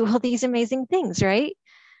does it do all these amazing things, right?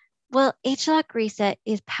 Well, ageLOC Reset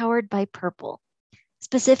is powered by purple,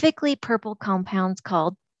 specifically purple compounds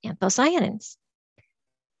called anthocyanins.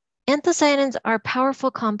 Anthocyanins are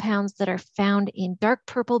powerful compounds that are found in dark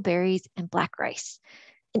purple berries and black rice.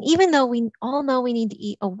 And even though we all know we need to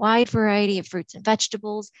eat a wide variety of fruits and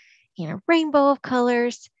vegetables in a rainbow of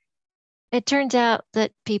colors, it turns out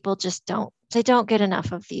that people just don't. They don't get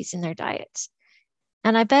enough of these in their diets.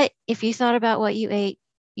 And I bet if you thought about what you ate,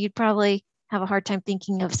 you'd probably have a hard time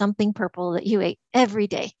thinking of something purple that you ate every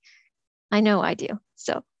day. I know I do.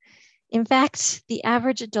 So, in fact, the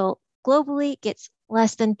average adult globally gets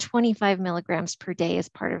less than 25 milligrams per day as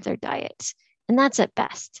part of their diet, and that's at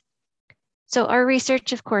best. So our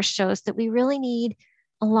research, of course, shows that we really need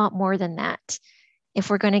a lot more than that if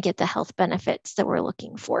we're going to get the health benefits that we're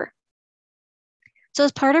looking for. So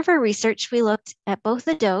as part of our research, we looked at both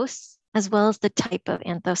the dose as well as the type of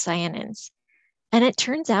anthocyanins. And it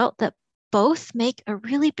turns out that both make a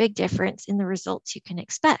really big difference in the results you can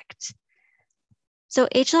expect. So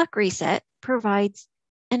ageLOC Reset provides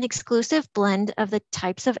an exclusive blend of the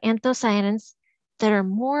types of anthocyanins that are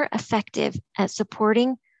more effective at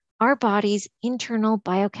supporting our body's internal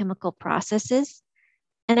biochemical processes,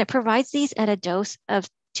 and it provides these at a dose of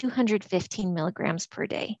 215 milligrams per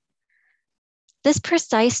day. This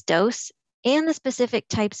precise dose and the specific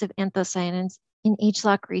types of anthocyanins in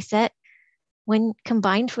ageLOC Reset, when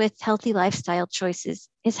combined with healthy lifestyle choices,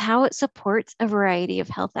 is how it supports a variety of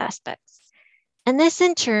health aspects. And this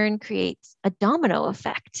in turn creates a domino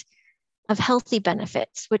effect of healthy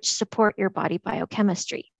benefits, which support your body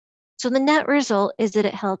biochemistry. So the net result is that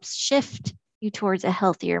it helps shift you towards a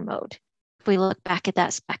healthier mode. If we look back at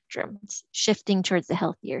that spectrum, it's shifting towards the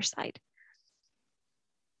healthier side.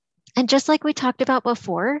 And just like we talked about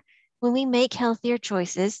before, when we make healthier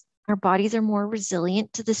choices, our bodies are more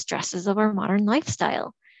resilient to the stresses of our modern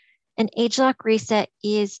lifestyle. And ageLOC Reset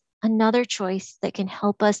is another choice that can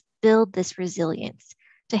help us build this resilience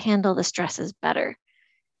to handle the stresses better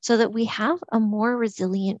so that we have a more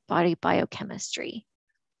resilient body biochemistry.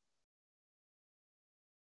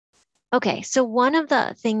 Okay, so one of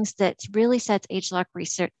the things that really sets ageLOC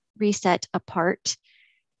Reset apart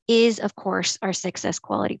is, of course, our 6S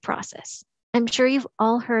quality process. I'm sure you've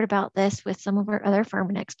all heard about this with some of our other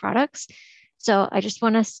Firmenich products. So I just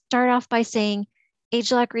want to start off by saying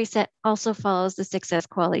ageLOC Reset also follows the 6S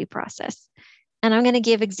quality process. And I'm going to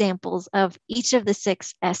give examples of each of the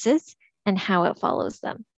 6 S's and how it follows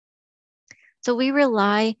them. So we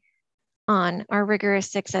rely on our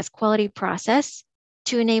rigorous 6S quality process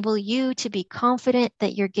to enable you to be confident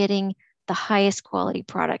that you're getting the highest quality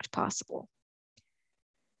product possible.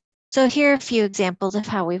 So here are a few examples of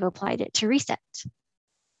how we've applied it to Reset.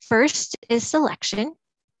 First is selection.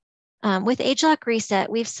 With ageLOC Reset,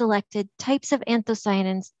 we've selected types of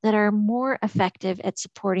anthocyanins that are more effective at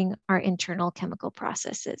supporting our internal chemical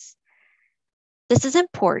processes. This is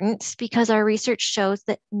important because our research shows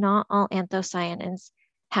that not all anthocyanins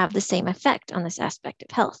have the same effect on this aspect of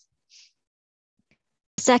health.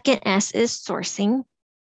 Second S is sourcing.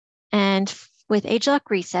 And with ageLOC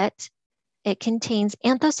Reset, it contains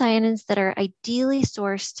anthocyanins that are ideally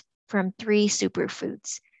sourced from 3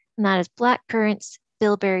 superfoods: and that is black currants,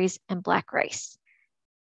 bilberries, and black rice.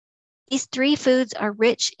 These 3 foods are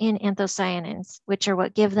rich in anthocyanins, which are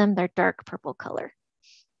what give them their dark purple color.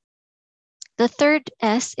 The third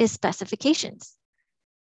S is specifications.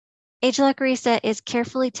 ageLOC Reset is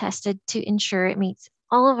carefully tested to ensure it meets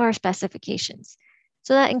all of our specifications.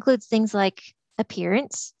 So that includes things like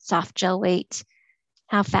appearance, soft gel weight,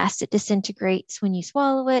 how fast it disintegrates when you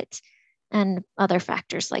swallow it, and other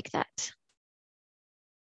factors like that.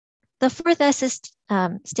 The fourth S is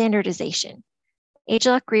standardization.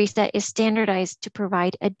 ageLOC Reset is standardized to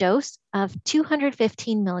provide a dose of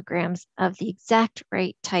 215 milligrams of the exact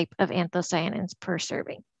right type of anthocyanins per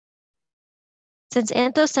serving. Since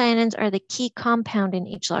anthocyanins are the key compound in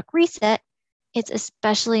ageLOC Reset, it's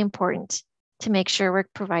especially important to make sure we're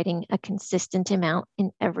providing a consistent amount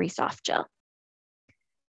in every soft gel.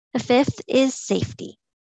 The fifth is safety.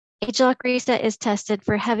 ageLOC Reset is tested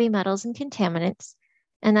for heavy metals and contaminants,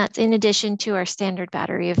 and that's in addition to our standard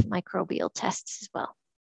battery of microbial tests as well.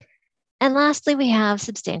 And lastly, we have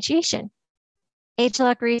substantiation.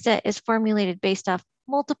 ageLOC Reset is formulated based off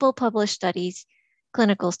multiple published studies,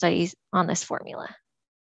 clinical studies on this formula.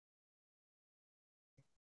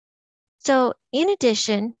 So in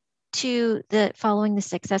addition to following the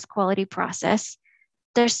 6S quality process,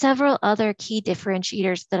 there's several other key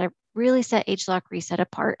differentiators that really set ageLOC Reset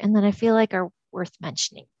apart and that I feel like are worth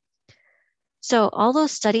mentioning. So all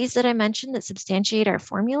those studies that I mentioned that substantiate our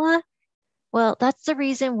formula, well, that's the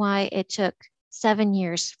reason why it took 7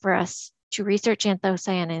 years for us to research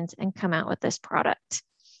anthocyanins and come out with this product.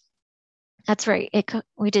 That's right.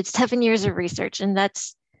 We did 7 years of research, and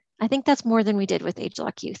I think that's more than we did with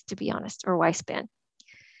ageLOC Youth, to be honest, or Y-Span.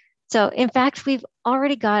 So in fact, we've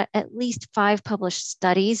already got at least 5 published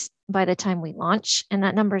studies by the time we launch, and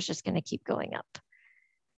that number is just going to keep going up.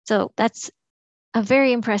 So that's a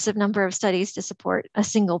very impressive number of studies to support a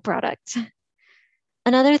single product.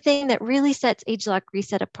 Another thing that really sets ageLOC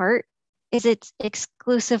Reset apart is its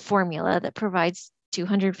exclusive formula that provides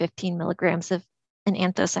 215 milligrams of an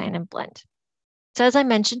anthocyanin blend. So as I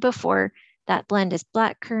mentioned before, that blend is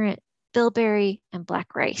black currant, bilberry, and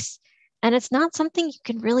black rice. And it's not something you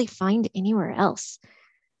can really find anywhere else.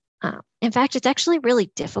 In fact, it's actually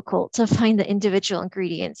really difficult to find the individual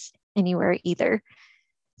ingredients anywhere either.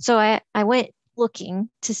 So I went looking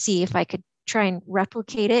to see if I could try and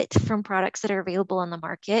replicate it from products that are available on the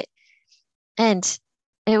market. And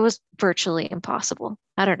it was virtually impossible.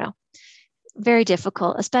 I don't know. Very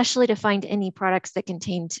difficult, especially to find any products that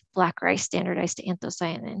contained black rice standardized to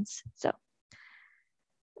anthocyanins. So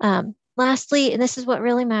lastly, and this is what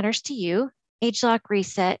really matters to you, ageLOC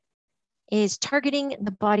Reset is targeting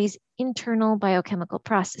the body's internal biochemical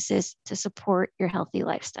processes to support your healthy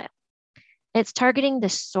lifestyle. It's targeting the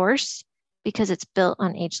source because it's built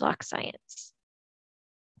on ageLOC science.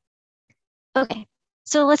 Okay,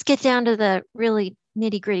 so let's get down to the really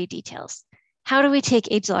nitty-gritty details. How do we take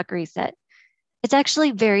ageLOC Reset? It's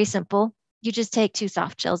actually very simple. You just take 2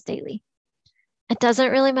 soft gels daily. It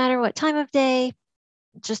doesn't really matter what time of day,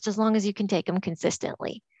 just as long as you can take them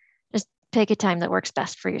consistently. Just pick a time that works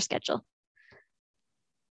best for your schedule.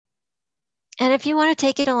 And if you want to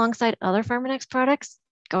take it alongside other Pharmanex products,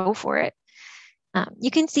 go for it.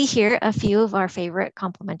 You can see here a few of our favorite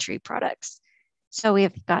complementary products. So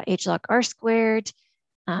we've got ageLOC R squared,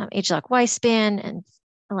 ageLOC Y-Span, and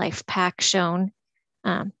Life Pack shown.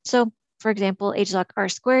 So for example, ageLOC R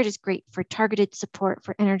squared is great for targeted support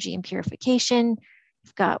for energy and purification.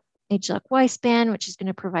 We've got ageLOC Y-Span, which is going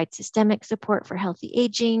to provide systemic support for healthy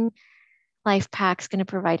aging. Life Pack is going to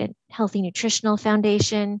provide a healthy nutritional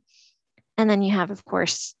foundation. And then you have, of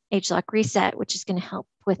course, ageLOC Reset, which is going to help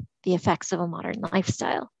with the effects of a modern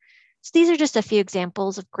lifestyle. So these are just a few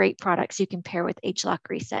examples of great products you can pair with ageLOC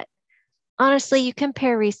Reset. Honestly, you can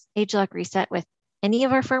pair ageLOC Reset with any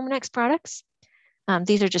of our Pharmanex products.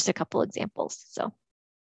 These are just a couple examples. So,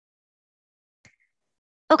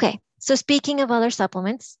 okay, so speaking of other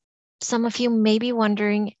supplements, some of you may be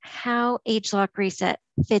wondering how ageLOC Reset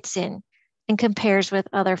fits in and compares with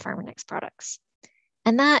other Pharmanex products.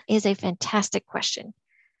 And that is a fantastic question.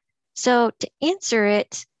 So to answer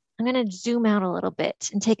it, I'm going to zoom out a little bit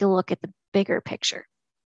and take a look at the bigger picture.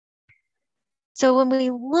 So when we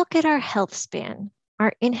look at our health span,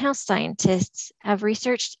 our in-house scientists have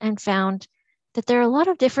researched and found that there are a lot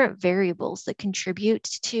of different variables that contribute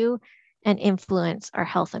to and influence our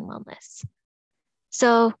health and wellness.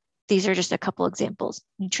 So these are just a couple examples.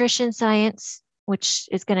 Nutrition science, which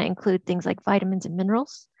is going to include things like vitamins and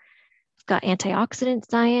minerals. We've got antioxidant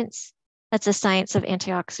science. That's a science of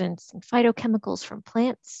antioxidants and phytochemicals from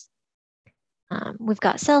plants. We've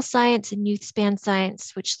got cell science and youth span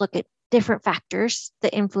science, which look at different factors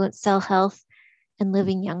that influence cell health and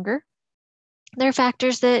living younger. There are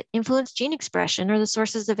factors that influence gene expression or the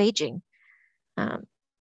sources of aging. Um,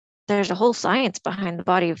 there's a whole science behind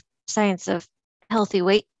the science of healthy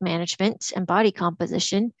weight management and body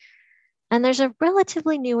composition. And there's a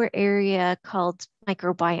relatively newer area called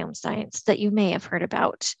microbiome science that you may have heard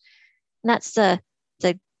about. And that's the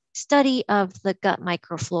study of the gut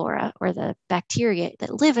microflora, or the bacteria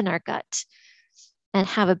that live in our gut and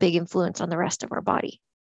have a big influence on the rest of our body.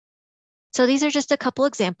 So these are just a couple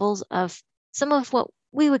examples of some of what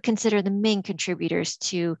we would consider the main contributors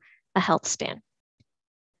to a health span.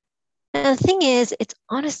 Now, the thing is, it's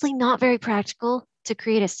honestly not very practical to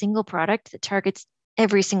create a single product that targets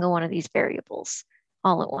every single one of these variables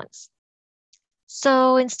all at once.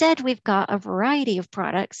 So instead, we've got a variety of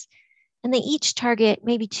products, and they each target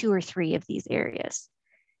maybe 2 or 3 of these areas.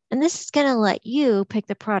 And this is going to let you pick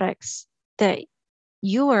the products that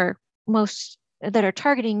that are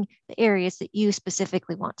targeting the areas that you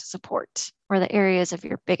specifically want to support, or the areas of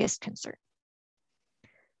your biggest concern.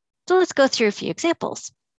 So let's go through a few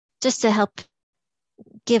examples just to help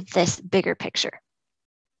give this bigger picture.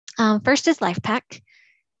 First is LifePak.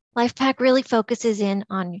 LifePak really focuses in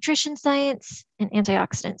on nutrition science and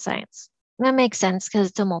antioxidant science. And that makes sense because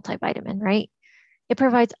it's a multivitamin, right? It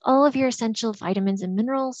provides all of your essential vitamins and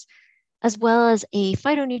minerals, as well as a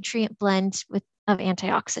phytonutrient blend of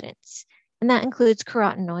antioxidants. And that includes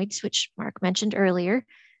carotenoids, which Mark mentioned earlier.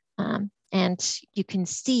 And you can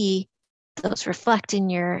see those reflect in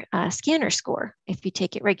your scanner score if you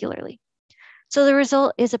take it regularly. So the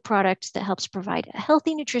result is a product that helps provide a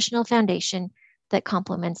healthy nutritional foundation that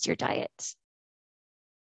complements your diet.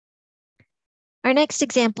 Our next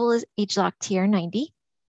example is ageLOC TR90,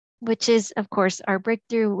 which is, of course, our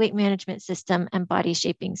breakthrough weight management system and body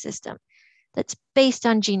shaping system that's based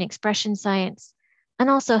on gene expression science and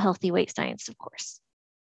also healthy weight science, of course.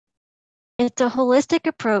 It's a holistic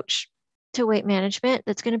approach to weight management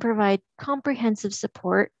that's going to provide comprehensive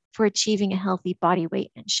support for achieving a healthy body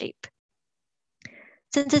weight and shape.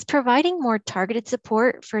 Since it's providing more targeted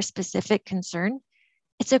support for a specific concern,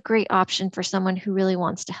 it's a great option for someone who really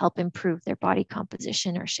wants to help improve their body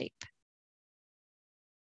composition or shape.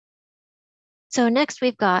 So next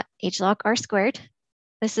we've got ageLOC R².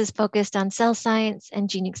 This is focused on cell science and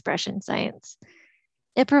gene expression science.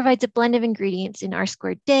 It provides a blend of ingredients in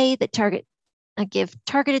R² day that give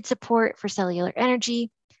targeted support for cellular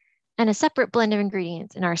energy, and a separate blend of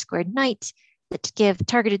ingredients in R² night that give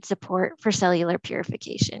targeted support for cellular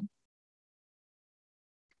purification.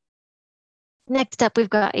 Next up, we've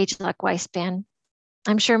got ageLOC Y-Span.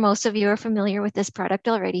 I'm sure most of you are familiar with this product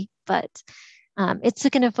already, but it's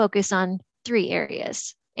going to focus on 3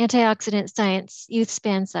 areas: antioxidant science, youth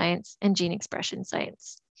span science, and gene expression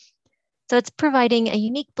science. So it's providing a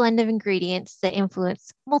unique blend of ingredients that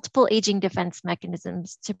influence multiple aging defense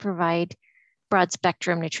mechanisms to provide broad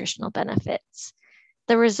spectrum nutritional benefits.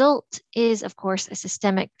 The result is, of course, a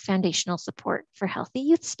systemic foundational support for healthy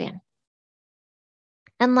youth span.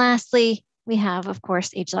 And lastly, we have, of course,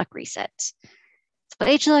 ageLOC Reset. So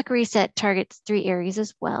ageLOC Reset targets 3 areas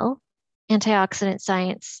as well: antioxidant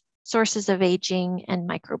science, sources of aging, and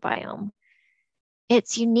microbiome.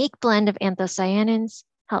 Its unique blend of anthocyanins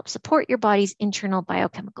helps support your body's internal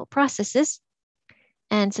biochemical processes.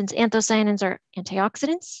 And since anthocyanins are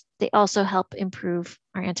antioxidants, they also help improve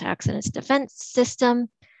our antioxidants defense system,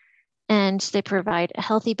 and they provide a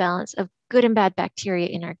healthy balance of good and bad bacteria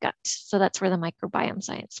in our gut. So that's where the microbiome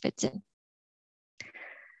science fits in.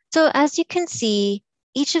 So as you can see,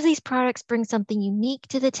 each of these products brings something unique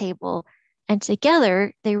to the table, and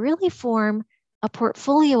together they really form a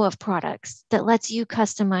portfolio of products that lets you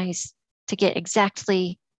customize to get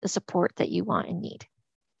exactly the support that you want and need.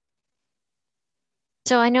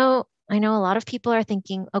 So I know a lot of people are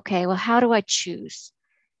thinking, okay, well, how do I choose?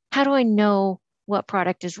 How do I know what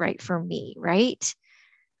product is right for me, right?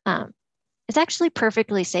 It's actually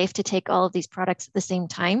perfectly safe to take all of these products at the same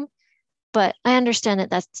time, but I understand that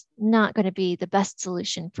that's not going to be the best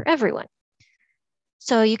solution for everyone.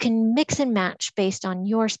 So you can mix and match based on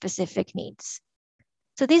your specific needs.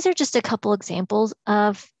 So these are just a couple examples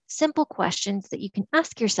of simple questions that you can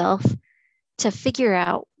ask yourself to figure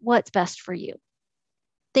out what's best for you.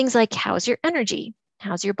 Things like, how's your energy?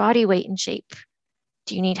 How's your body weight and shape?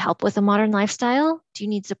 Do you need help with a modern lifestyle? Do you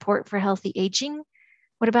need support for healthy aging?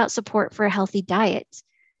 What about support for a healthy diet?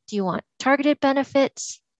 Do you want targeted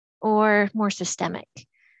benefits or more systemic?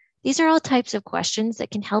 These are all types of questions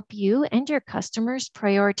that can help you and your customers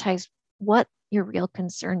prioritize what your real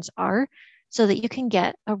concerns are so that you can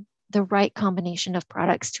get the right combination of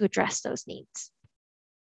products to address those needs.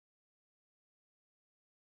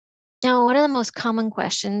 Now, one of the most common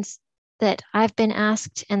questions that I've been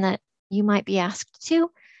asked and that you might be asked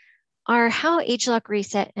too are how ageLOC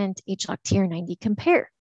Reset and ageLOC TR90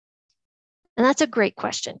 compare. And that's a great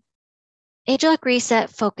question. ageLOC Reset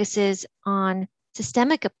focuses on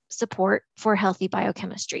systemic support for healthy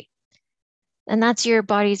biochemistry. And that's your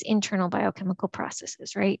body's internal biochemical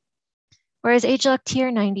processes, right? Whereas ageLOC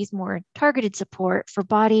TR90 is more targeted support for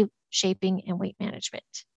body shaping and weight management.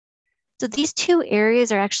 So these two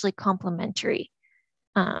areas are actually complementary.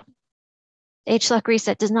 ageLOC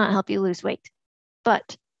Reset does not help you lose weight,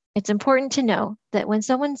 but it's important to know that when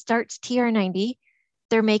someone starts TR90,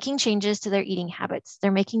 they're making changes to their eating habits.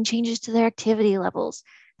 They're making changes to their activity levels.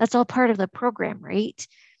 That's all part of the program, right?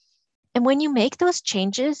 And when you make those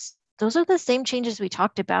changes, those are the same changes we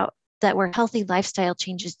talked about that were healthy lifestyle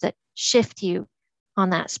changes that shift you on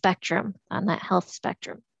that spectrum, on that health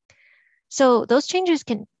spectrum. So those changes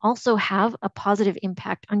can also have a positive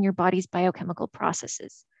impact on your body's biochemical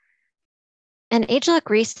processes. And ageLOC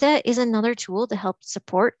Reset is another tool to help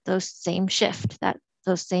support those same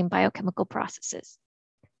those same biochemical processes.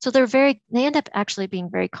 So they end up actually being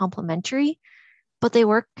very complementary, but they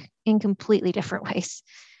work in completely different ways.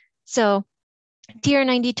 So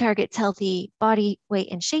TR90 targets healthy body weight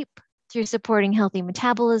and shape through supporting healthy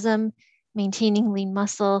metabolism, maintaining lean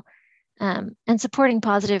muscle, and supporting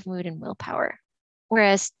positive mood and willpower.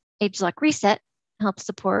 Whereas ageLOC Reset helps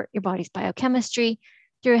support your body's biochemistry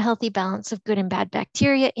through a healthy balance of good and bad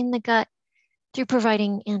bacteria in the gut, through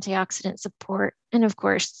providing antioxidant support, and of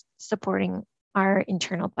course, supporting our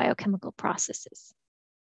internal biochemical processes.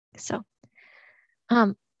 So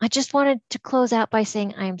I just wanted to close out by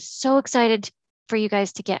saying I'm so excited for you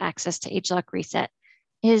guys to get access to ageLOC Reset.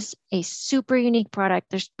 It is a super unique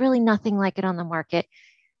product. There's really nothing like it on the market.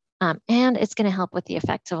 And it's going to help with the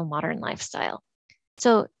effects of a modern lifestyle.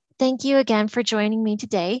 So thank you again for joining me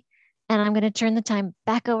today. And I'm going to turn the time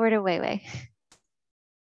back over to Weiwei.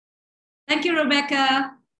 Thank you,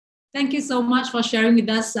 Rebecca. Thank you so much for sharing with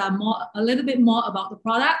us a little bit more about the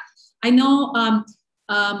product. I know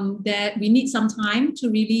that we need some time to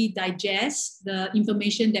really digest the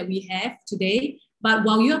information that we have today. But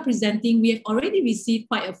while you are presenting, we have already received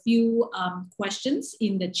quite a few questions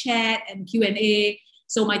in the chat and Q&A.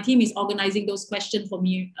 So my team is organizing those questions for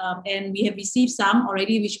me. And we have received some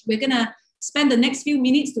already, which we're going to spend the next few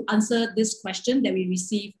minutes to answer this question that we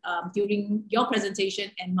received during your presentation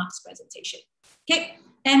and Mark's presentation. Okay.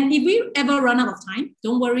 And if we ever run out of time,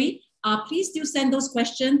 don't worry. Please do send those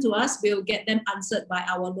questions to us. We'll get them answered by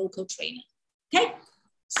our local trainer. Okay.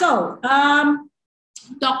 So,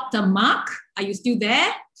 Dr. Mark, are you still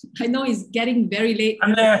there? I know it's getting very late.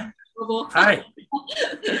 I'm there. Hi.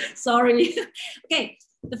 Sorry. Okay.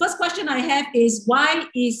 The first question I have is, why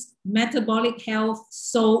is metabolic health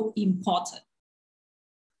so important?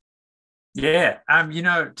 Yeah.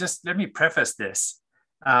 Just let me preface this.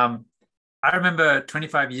 I remember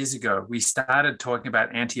 25 years ago, we started talking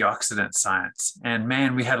about antioxidant science. And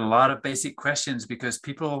man, we had a lot of basic questions because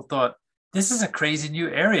people thought, this is a crazy new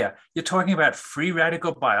area. You're talking about free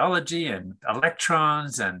radical biology and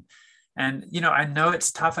electrons. And I know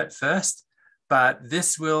it's tough at first, but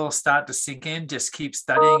this will start to sink in. Just keep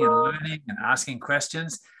studying and learning and asking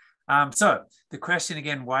questions. So the question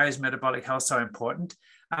again, why is metabolic health so important?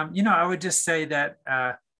 I would just say that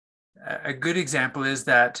a good example is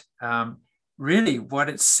that really what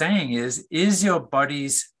it's saying is your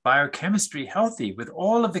body's biochemistry healthy? With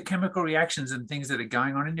all of the chemical reactions and things that are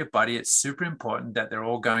going on in your body, it's super important that they're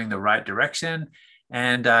all going the right direction.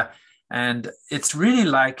 And it's really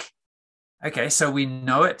like, okay, so we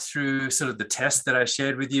know it through sort of the test that I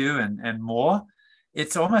shared with you and more.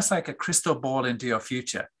 It's almost like a crystal ball into your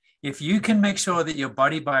future. If you can make sure that your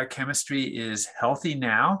body biochemistry is healthy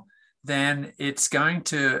now, then it's going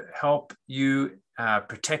to help you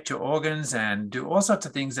protect your organs and do all sorts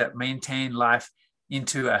of things that maintain life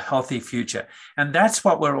into a healthy future. And that's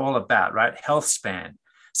what we're all about, right? Health span.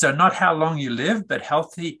 So not how long you live, but how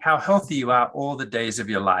healthy you are all the days of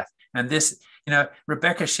your life. And this,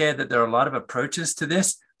 Rebecca shared that there are a lot of approaches to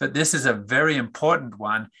this, but this is a very important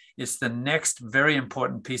one. It's the next very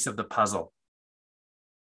important piece of the puzzle.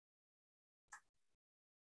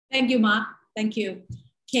 Thank you, Mark. Thank you.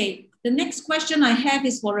 Okay, the next question I have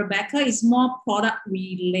is for Rebecca. It's more product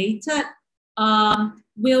related.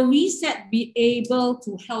 Will Reset be able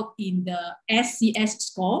to help in the SCS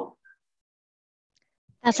score?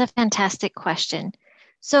 That's a fantastic question.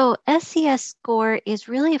 So SCS score is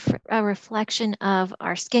really a reflection of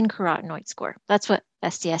our skin carotenoid score. That's what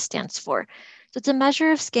SCS stands for. So it's a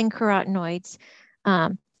measure of skin carotenoids.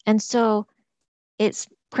 And so it's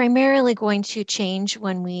primarily going to change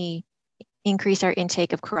when we increase our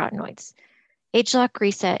intake of carotenoids. ageLOC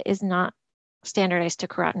reset is not standardized to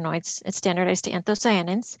carotenoids, it's standardized to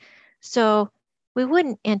anthocyanins. So we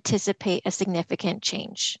wouldn't anticipate a significant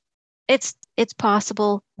change. It's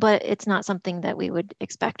possible, but it's not something that we would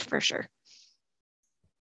expect for sure.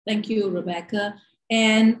 Thank you, Rebecca.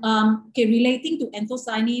 And okay, relating to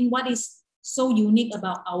anthocyanin, what is so unique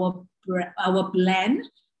about our blend?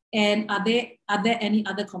 And are there any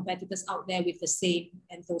other competitors out there with the same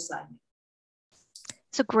anthocyanin?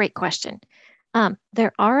 It's a great question.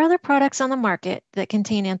 There are other products on the market that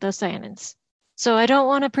contain anthocyanins. So I don't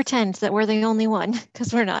want to pretend that we're the only one,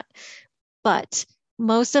 because we're not. But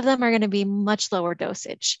most of them are going to be much lower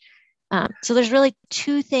dosage. So there's really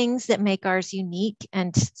two things that make ours unique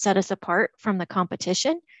and set us apart from the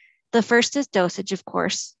competition. The first is dosage, of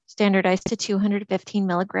course, standardized to 215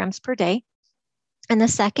 milligrams per day. And the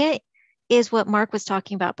second is what Mark was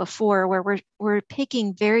talking about before, where we're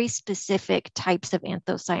picking very specific types of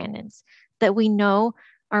anthocyanins that we know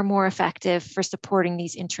are more effective for supporting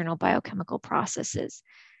these internal biochemical processes.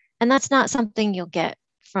 And that's not something you'll get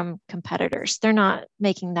from competitors. They're not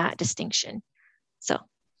making that distinction. So.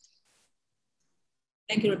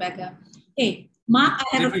 Thank you, Rebecca. Hey, Mark,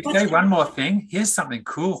 I have a question. Say one more thing? Here's something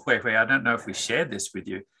cool, Huihui. I don't know if we shared this with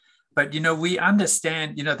you, but, we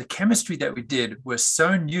understand, the chemistry that we did was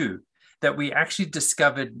so new that we actually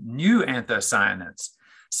discovered new anthocyanins.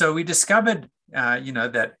 So we discovered,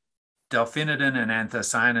 that delphinidin and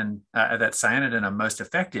anthocyanin, that cyanidin are most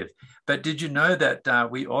effective. But did you know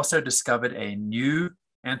that we also discovered a new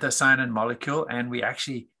anthocyanin molecule, and we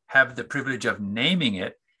actually have the privilege of naming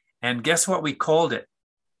it? And guess what we called it?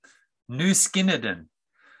 Nuskinidin.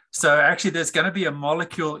 So actually, there's going to be a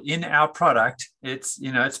molecule in our product. It's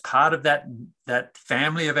part of that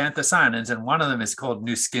family of anthocyanins, and one of them is called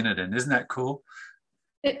nuskinidin. Isn't that cool?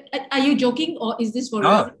 Are you joking, or is this for?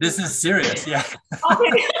 Oh, this is serious. Yeah.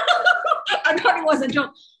 Okay. I thought it was a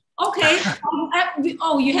joke. Okay.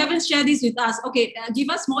 You haven't shared this with us. Okay, give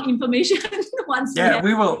us more information once. Yeah,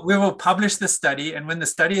 we will publish the study, and when the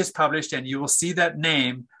study is published, and you will see that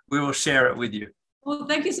name, we will share it with you. Oh,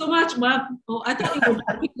 thank you so much, Mark. Oh, I thought you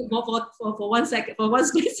would go for 1 second, for one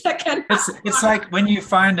split second. It's like when you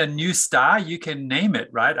find a new star, you can name it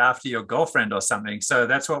right after your girlfriend or something. So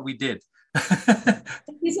that's what we did.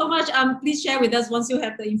 Thank you so much. Please share with us once you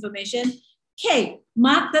have the information. Okay,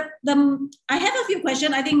 Mark, I have a few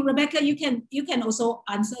questions. I think, Rebecca, you can also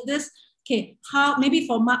answer this. Okay, maybe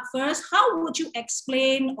for Mark first, how would you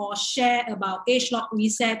explain or share about ageLOC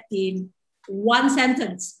reset in one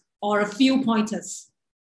sentence or a few pointers?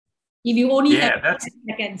 If you only have 10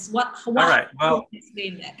 seconds, what all right, well, would you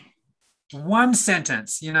explain that? One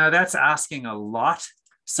sentence, that's asking a lot.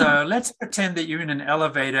 So let's pretend that you're in an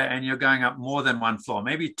elevator and you're going up more than one floor,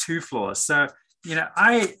 maybe 2 floors. So,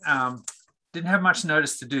 I didn't have much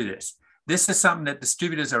notice to do this. This is something that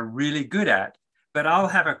distributors are really good at, but I'll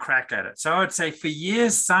have a crack at it. So I would say for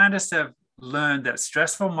years, scientists have learned that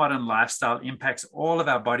stressful modern lifestyle impacts all of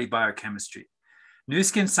our body biochemistry. Nu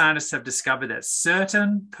Skin scientists have discovered that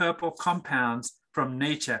certain purple compounds from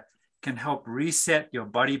nature can help reset your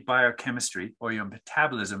body biochemistry or your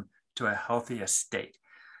metabolism to a healthier state.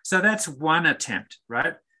 So that's one attempt,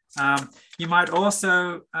 right? You might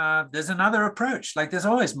also, there's another approach, like there's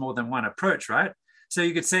always more than one approach, right? So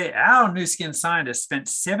you could say our Nu Skin scientists spent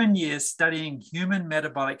 7 years studying human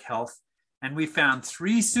metabolic health, and we found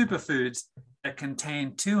 3 superfoods that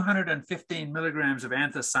contain 215 milligrams of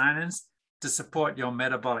anthocyanins to support your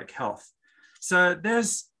metabolic health. So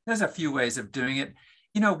there's a few ways of doing it.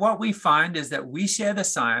 What we find is that we share the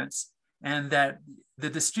science, and that the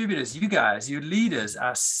distributors, you guys, you leaders,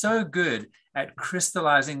 are so good at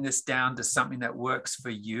crystallizing this down to something that works for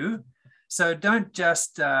you. So don't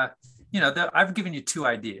just, I've given you 2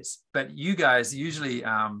 ideas, but you guys usually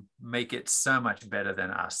make it so much better than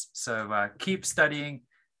us. So keep studying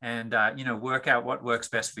and, work out what works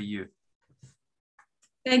best for you.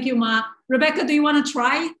 Thank you, Mark. Rebecca, do you want to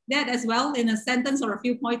try that as well in a sentence or a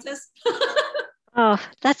few pointers? Oh,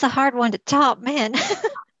 that's a hard one to top, man.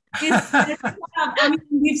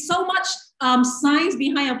 With so much science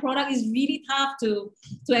behind a product, it's really tough to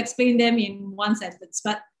explain them in one sentence.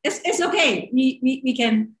 But it's okay. We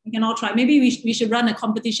can all try. Maybe we should run a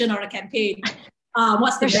competition or a campaign.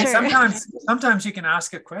 What's the best? Sometimes you can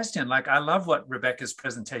ask a question. Like, I love what Rebecca's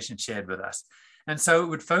presentation shared with us. And so it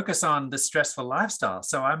would focus on the stressful lifestyle.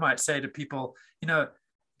 So I might say to people,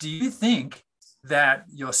 do you think that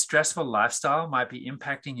your stressful lifestyle might be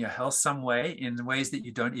impacting your health some way, in ways that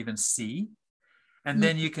you don't even see? And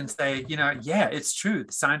then you can say, yeah, it's true.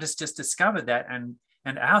 The scientists just discovered that, and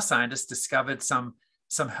our scientists discovered some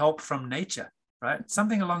help from nature, right?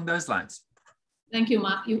 Something along those lines. Thank you,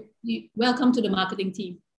 Mark. You welcome to the marketing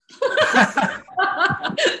team.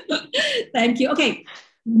 Thank you. Okay,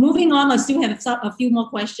 moving on. I still have a few more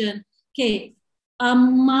questions. Okay,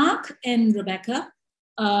 Mark and Rebecca,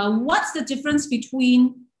 what's the difference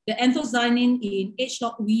between the anthocyanin in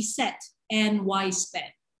ageLOC Reset and Y-Span?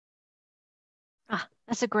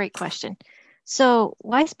 That's a great question. So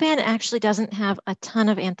Y-Span actually doesn't have a ton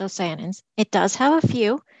of anthocyanins. It does have a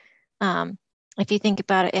few. If you think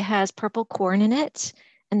about it, it has purple corn in it,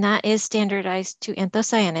 and that is standardized to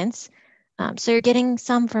anthocyanins. So you're getting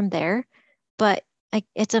some from there, but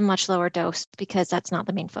it's a much lower dose because that's not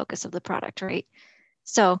the main focus of the product, right?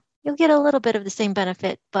 So you'll get a little bit of the same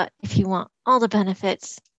benefit, but if you want all the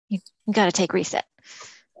benefits, you got to take Reset.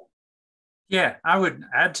 Yeah, I would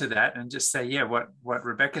add to that and just say, yeah, what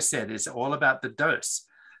Rebecca said is all about the dose.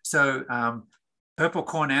 So purple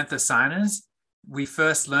corn anthocyanins, we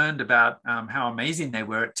first learned about how amazing they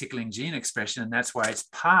were at tickling gene expression, and that's why it's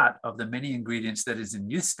part of the many ingredients that is in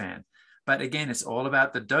YouthSpan. But again, it's all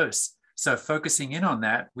about the dose. So focusing in on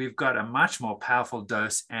that, we've got a much more powerful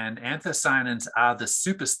dose, and anthocyanins are the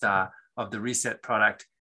superstar of the Reset product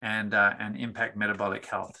and impact metabolic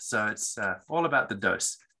health. So it's all about the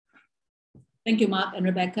dose. Thank you, Mark and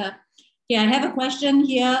Rebecca. Yeah, I have a question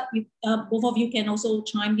here. Both of you can also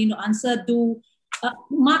chime in to answer.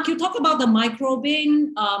 Mark, you talk about the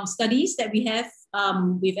microbiome studies that we have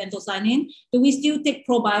with anthocyanin. Do we still take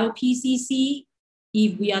probio PCC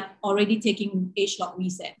if we are already taking ageLOC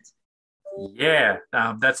Reset? Yeah,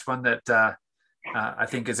 that's one that I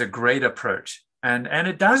think is a great approach. And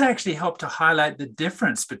it does actually help to highlight the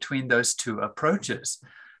difference between those two approaches.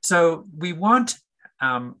 So we want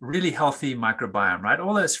really healthy microbiome, right?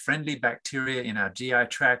 All those friendly bacteria in our GI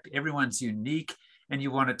tract, everyone's unique and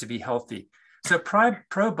you want it to be healthy. So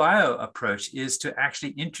ProBio approach is to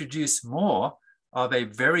actually introduce more of a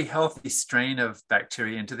very healthy strain of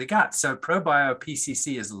bacteria into the gut. So ProBio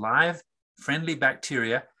PCC is live, friendly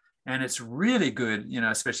bacteria, and it's really good,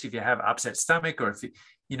 especially if you have upset stomach, or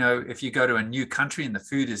if you go to a new country and the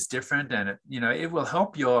food is different, and it will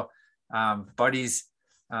help your body's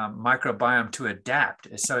microbiome to adapt.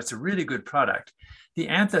 So it's a really good product. The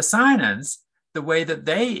anthocyanins, the way that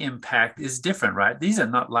they impact is different, right? These are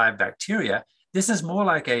not live bacteria. This is more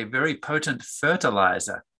like a very potent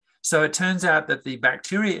fertilizer. So it turns out that the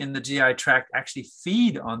bacteria in the GI tract actually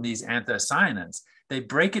feed on these anthocyanins. They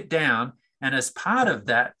break it down, and as part of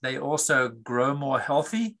that, they also grow more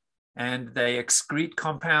healthy, and they excrete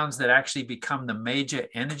compounds that actually become the major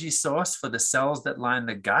energy source for the cells that line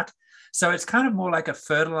the gut. So it's kind of more like a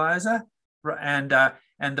fertilizer, and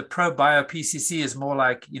the ProBio PCC is more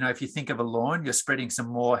like, if you think of a lawn, you're spreading some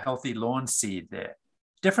more healthy lawn seed there.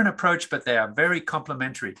 Different approach, but they are very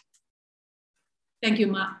complementary. Thank you,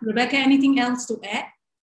 Mark. Rebecca, anything else to add?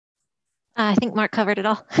 I think Mark covered it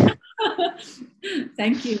all.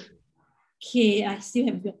 Thank you. Okay, I still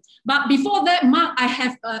have, but before that, Mark, I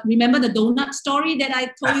have remember the donut story that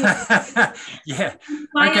I told you. Yeah.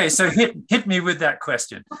 Okay, so hit me with that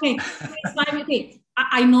question. Okay.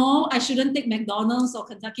 I know I shouldn't take McDonald's or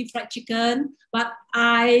Kentucky Fried Chicken, but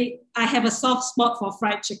I have a soft spot for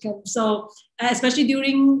fried chicken. So especially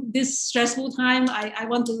during this stressful time, I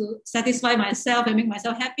want to satisfy myself and make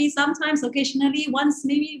myself happy. Sometimes, occasionally,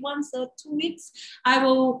 maybe once or 2 weeks, I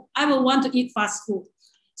will want to eat fast food.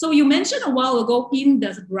 So you mentioned a while ago in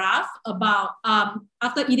the graph about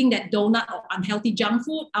after eating that donut or unhealthy junk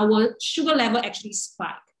food, our sugar level actually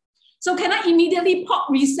spiked. So can I immediately pop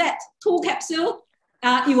Reset 2 capsules?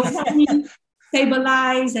 It will help me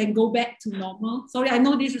stabilize and go back to normal. Sorry, I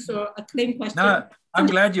know this is a claim question. No, I'm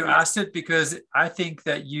glad you asked it, because I think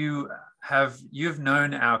that you've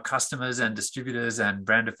known our customers and distributors and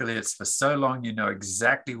brand affiliates for so long, you know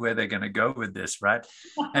exactly where they're going to go with this, right?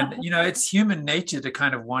 And, it's human nature to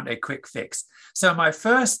kind of want a quick fix. So my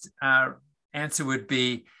first answer would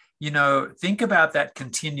be, think about that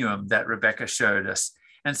continuum that Rebecca showed us.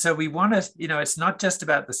 And so we want to, it's not just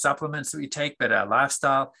about the supplements that we take, but our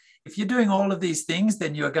lifestyle. If you're doing all of these things,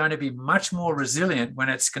 then you're going to be much more resilient when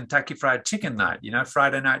it's Kentucky Fried Chicken night,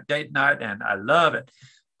 Friday night date night, and I love it.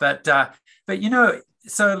 But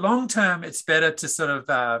so long term, it's better to sort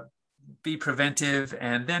of be preventive,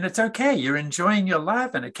 and then it's okay. You're enjoying your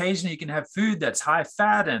life, and occasionally you can have food that's high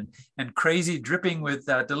fat and crazy dripping with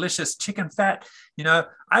delicious chicken fat.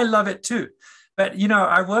 I love it too. But,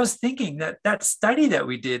 I was thinking that study that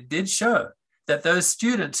we did show that those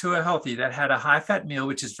students who are healthy, that had a high fat meal,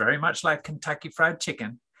 which is very much like Kentucky Fried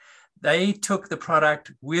Chicken, they took the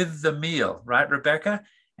product with the meal, right, Rebecca?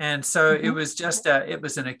 And so it was just it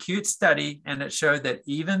was an acute study, and it showed that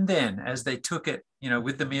even then, as they took it,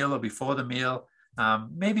 with the meal or before the meal,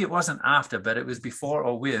 maybe it wasn't after, but it was before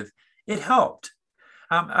or with, it helped.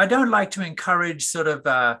 I don't like to encourage sort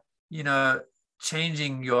of,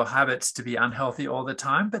 changing your habits to be unhealthy all the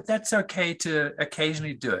time, but that's okay to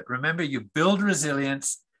occasionally do it. Remember, you build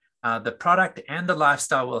resilience. The product and the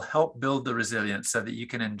lifestyle will help build the resilience so that you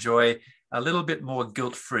can enjoy a little bit more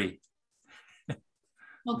guilt-free.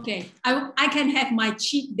 Okay, I can have my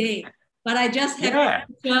cheat day, but I just have to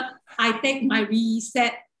make sure I take my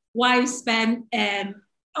reset, Span, and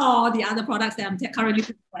all the other products that I'm currently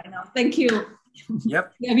taking right now. Thank you.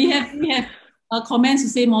 Yep. Yeah, we have comments to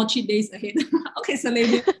say more cheat days ahead. Okay,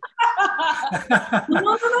 Selena.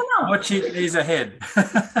 No. More cheat days ahead.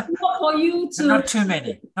 Not for you to. Not too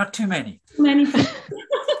many. Not too many. Too many.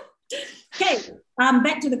 Okay.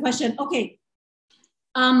 Back to the question. Okay.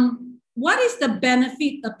 What is the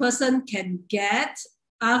benefit a person can get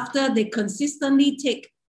after they consistently take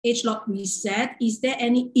ageLOC reset? Is there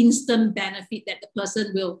any instant benefit that the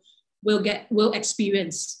person will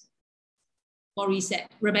experience for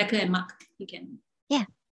reset? Rebecca and Mark, you can. Yeah,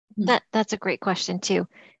 that's a great question too.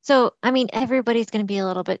 So, I mean, everybody's going to be a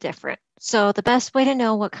little bit different. So the best way to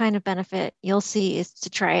know what kind of benefit you'll see is to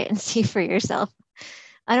try it and see for yourself.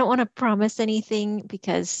 I don't want to promise anything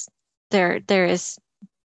because there is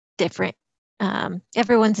different.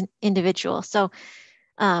 Everyone's individual. So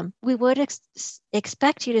we would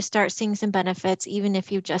expect you to start seeing some benefits, even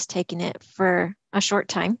if you've just taken it for a short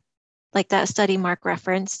time. Like that study Mark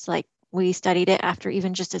referenced, like we studied it after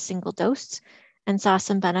even just a single dose and saw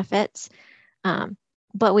some benefits.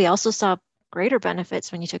 But we also saw greater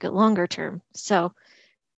benefits when you took it longer term. So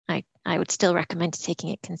I would still recommend taking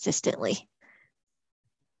it consistently.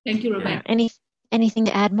 Thank you, Rebecca. Anything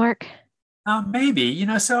to add, Mark? Maybe,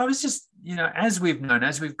 so I was just, as we've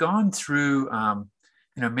gone through,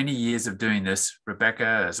 many years of doing this,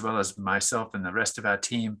 Rebecca, as well as myself and the rest of our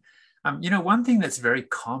team, one thing that's very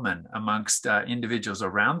common amongst individuals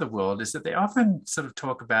around the world is that they often sort of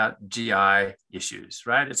talk about GI issues,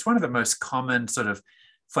 right? It's one of the most common sort of,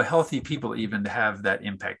 for healthy people even, to have that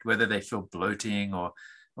impact, whether they feel bloating or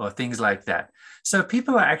things like that. So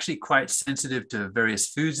people are actually quite sensitive to various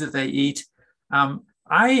foods that they eat.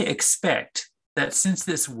 I expect that since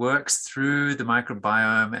this works through the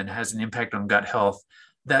microbiome and has an impact on gut health,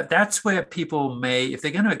 that's where people may, if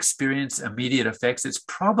they're going to experience immediate effects, it's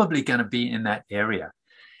probably going to be in that area.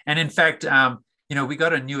 And in fact, we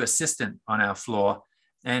got a new assistant on our floor,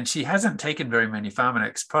 and she hasn't taken very many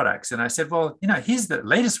Pharmanex products. And I said, well, here's the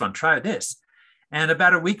latest one, try this. And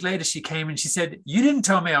about a week later, she came and she said, you didn't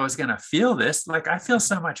tell me I was going to feel this. Like, I feel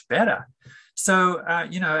so much better. So,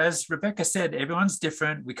 as Rebecca said, everyone's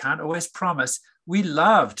different. We can't always promise. We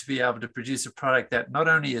love to be able to produce a product that not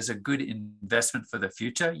only is a good investment for the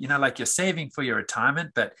future, like you're saving for your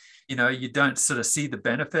retirement, but, you don't sort of see the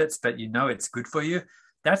benefits, but it's good for you.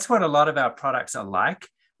 That's what a lot of our products are like.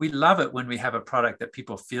 We love it when we have a product that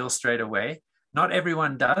people feel straight away. Not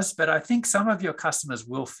everyone does, but I think some of your customers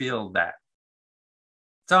will feel that.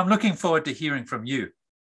 So I'm looking forward to hearing from you.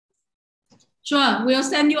 Sure, we'll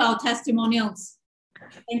send you our testimonials.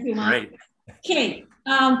 Thank you, Mark. Great. Okay,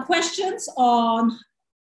 questions on,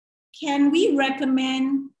 can we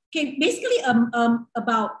recommend, basically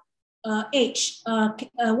about age.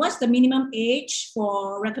 What's the minimum age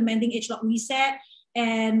for recommending ageLOC reset?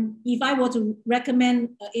 And if I were to recommend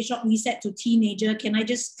ageLOC reset to teenager, can I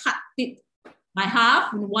just cut it by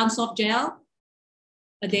half in one soft gel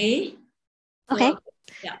a day? Okay,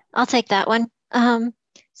 yeah, I'll take that one.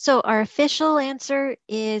 So our official answer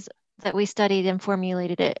is that we studied and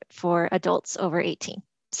formulated it for adults over 18.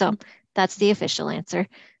 So that's the official answer.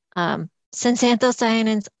 Since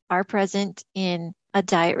anthocyanins are present in a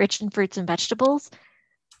diet rich in fruits and vegetables,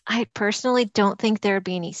 I personally don't think there would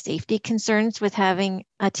be any safety concerns with having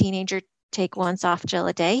a teenager take one soft gel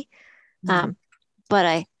a day. But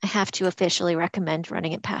I have to officially recommend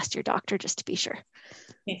running it past your doctor just to be sure.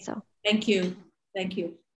 Okay. So thank you.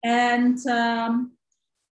 And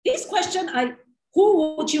this question,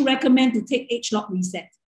 who would you recommend to take ageLOC reset?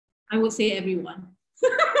 I would say everyone.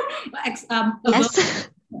 Yes.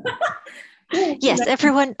 Yes,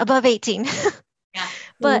 everyone above 18. Yeah.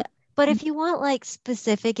 But if you want like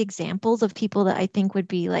specific examples of people that I think would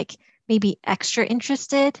be like maybe extra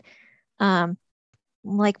interested,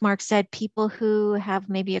 like Mark said, people who have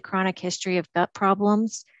maybe a chronic history of gut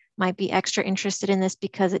problems might be extra interested in this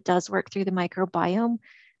because it does work through the microbiome.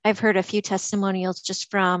 I've heard a few testimonials just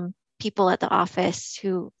from people at the office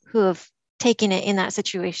who have taken it in that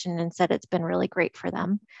situation and said it's been really great for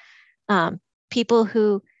them. People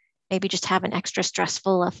who maybe just have an extra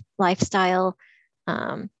stressful lifestyle,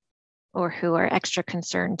 or who are extra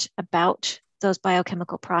concerned about those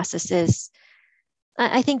biochemical processes.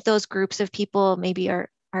 I think those groups of people maybe are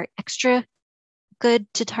extra good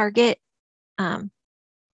to target,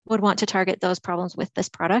 would want to target those problems with this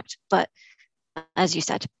product. But as you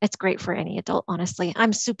said, it's great for any adult, honestly.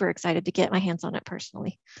 I'm super excited to get my hands on it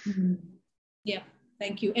personally. Mm-hmm. Yeah,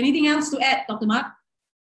 thank you. Anything else to add, Dr. Mark?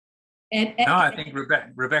 No, I think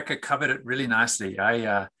Rebecca covered it really nicely.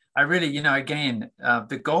 I really, you know, again,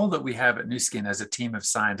 the goal that we have at Nu Skin as a team of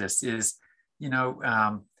scientists is, you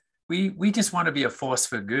know, we just want to be a force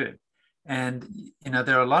for good. And, you know,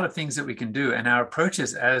 there are a lot of things that we can do. And our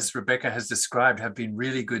approaches, as Rebecca has described, have been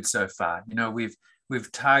really good so far. You know,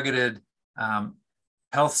 we've targeted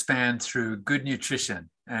health span through good nutrition.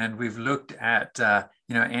 And we've looked at,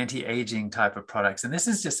 you know, anti-aging type of products. And this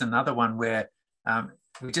is just another one where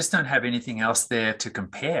we just don't have anything else there to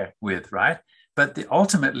compare with, right? But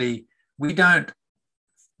ultimately, we don't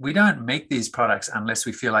make these products unless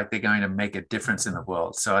we feel like they're going to make a difference in the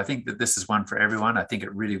world. So I think that this is one for everyone. I think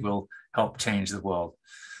it really will help change the world.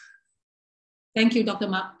 Thank you, Dr.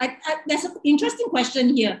 Mark. There's an interesting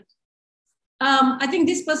question here. I think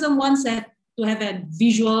this person wants to have a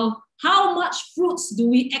visual. How much fruits do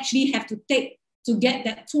we actually have to take to get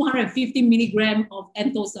that 250 milligram of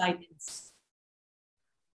anthocyanins?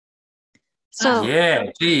 So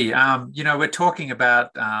yeah, gee, you know, we're talking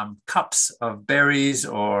about cups of berries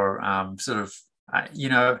or sort of, you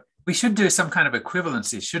know, we should do some kind of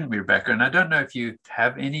equivalency, shouldn't we, Rebecca? And I don't know if you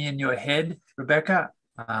have any in your head, Rebecca.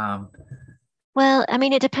 Well, I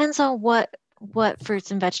mean, it depends on what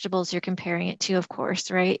fruits and vegetables you're comparing it to, of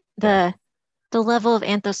course, right? The level of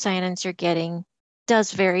anthocyanins you're getting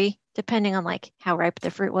does vary depending on like how ripe the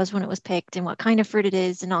fruit was when it was picked and what kind of fruit it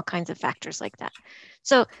is and all kinds of factors like that.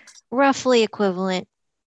 So roughly equivalent,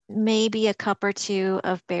 maybe a cup or two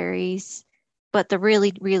of berries, but the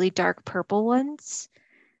really, really dark purple ones.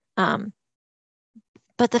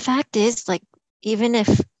 But the fact is, like, even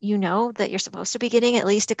if you know that you're supposed to be getting at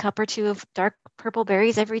least a cup or two of dark purple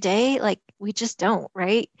berries every day, like we just don't,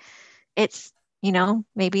 right? It's, you know,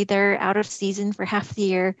 maybe they're out of season for half the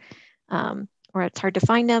year, or it's hard to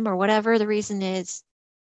find them or whatever the reason is.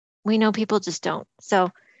 We know people just don't.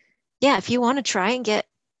 So yeah, if you want to try and get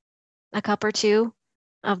a cup or two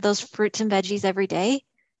of those fruits and veggies every day,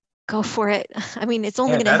 go for it. I mean, it's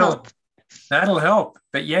only going to help. That'll help.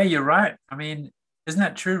 But yeah, you're right. I mean, isn't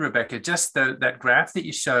that true, Rebecca? Just that graph that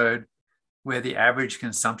you showed where the average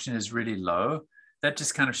consumption is really low, that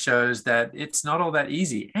just kind of shows that it's not all that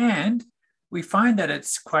easy. And we find that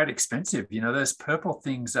it's quite expensive. You know, those purple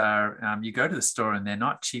things are, you go to the store and they're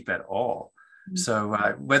not cheap at all. Mm-hmm.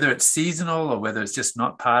 So whether it's seasonal or whether it's just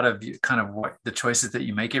not part of kind of what the choices that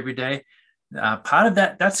you make every day, part of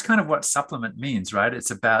that's kind of what supplement means, right?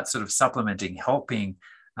 It's about sort of supplementing, helping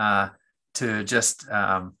to just,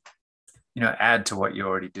 you know, add to what you're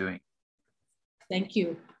already doing. Thank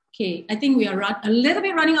you. Okay, I think we are a little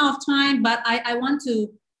bit running out of time, but I want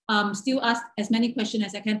to still ask as many questions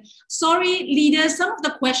as I can. Sorry, leaders, some of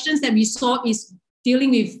the questions that we saw is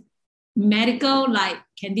dealing with medical, like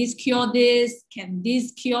can this cure this? Can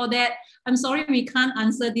this cure that? I'm sorry we can't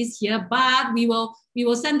answer this here, but we will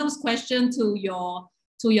send those questions to your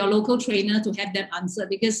local trainer to have them answer,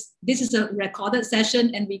 because this is a recorded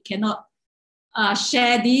session and we cannot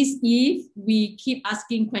share this if we keep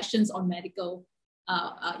asking questions on medical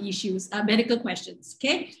issues, medical questions.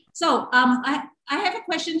 Okay, so I have a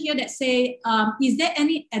question here that say, is there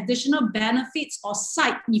any additional benefits or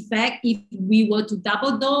side effect if we were to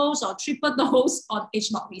double dose or triple dose on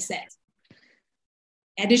ageLOC reset?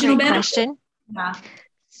 Additional Great benefits? question. Yeah.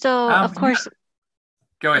 So of course.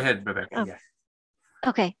 Go ahead, Rebecca. Oh. Yeah.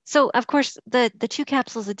 Okay, so of course the 2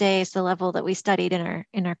 capsules a day is the level that we studied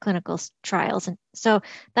in our clinical trials, and so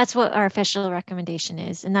that's what our official recommendation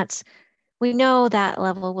is, and we know that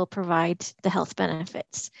level will provide the health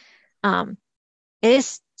benefits. It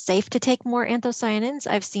is safe to take more anthocyanins.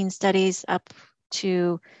 I've seen studies up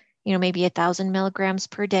to, you know, maybe 1,000 milligrams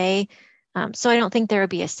per day. So I don't think there would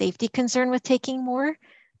be a safety concern with taking more.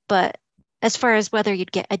 But as far as whether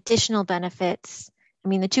you'd get additional benefits, I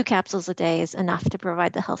mean, the 2 capsules a day is enough to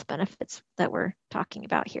provide the health benefits that we're talking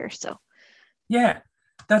about here. So, yeah,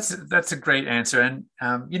 that's a great answer. And,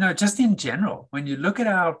 you know, just in general, when you look at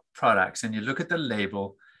our products and you look at the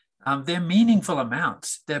label, they're meaningful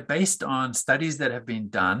amounts. They're based on studies that have been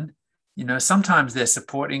done. You know, sometimes they're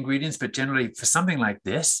support ingredients, but generally for something like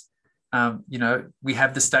this, you know, we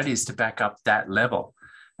have the studies to back up that level.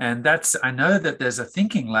 And I know that there's a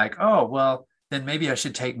thinking like, oh, well, then maybe I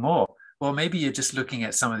should take more. Well, maybe you're just looking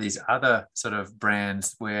at some of these other sort of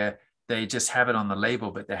brands where they just have it on the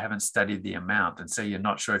label, but they haven't studied the amount. And so you're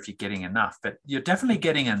not sure if you're getting enough, but you're definitely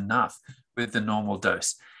getting enough with the normal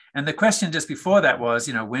dose. And the question just before that was,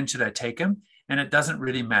 when should I take them? And it doesn't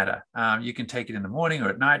really matter. You can take it in the morning or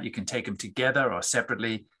at night. You can take them together or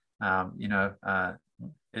separately. It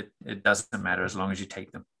doesn't matter as long as you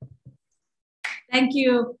take them. Thank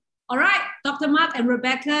you. All right, Dr. Mark and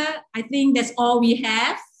Rebecca, I think that's all we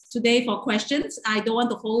have today for questions. I don't want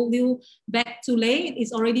to hold you back too late.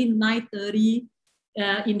 It's already 9:30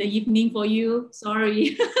 in the evening for you.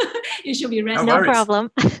 Sorry, you should be resting. No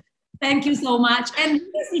problem. Thank you so much. And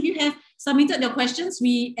if you have submitted your questions,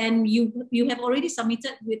 you have already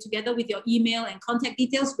submitted together with your email and contact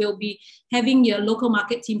details, we'll be having your local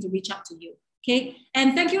market team to reach out to you. Okay,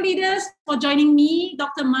 and thank you, leaders, for joining me,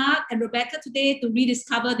 Dr. Mark and Rebecca, today to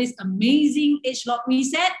rediscover this amazing ageLOC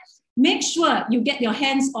reset. Make sure you get your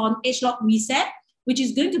hands on ageLOC reset, which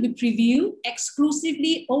is going to be previewed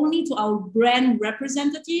exclusively only to our brand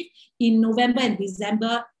representative in November and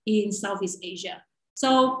December in Southeast Asia.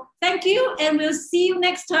 So thank you, and we'll see you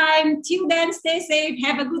next time. Till then, stay safe.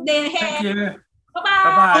 Have a good day ahead. Thank you. Bye-bye.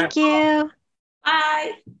 Bye-bye. Thank you.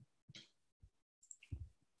 Bye.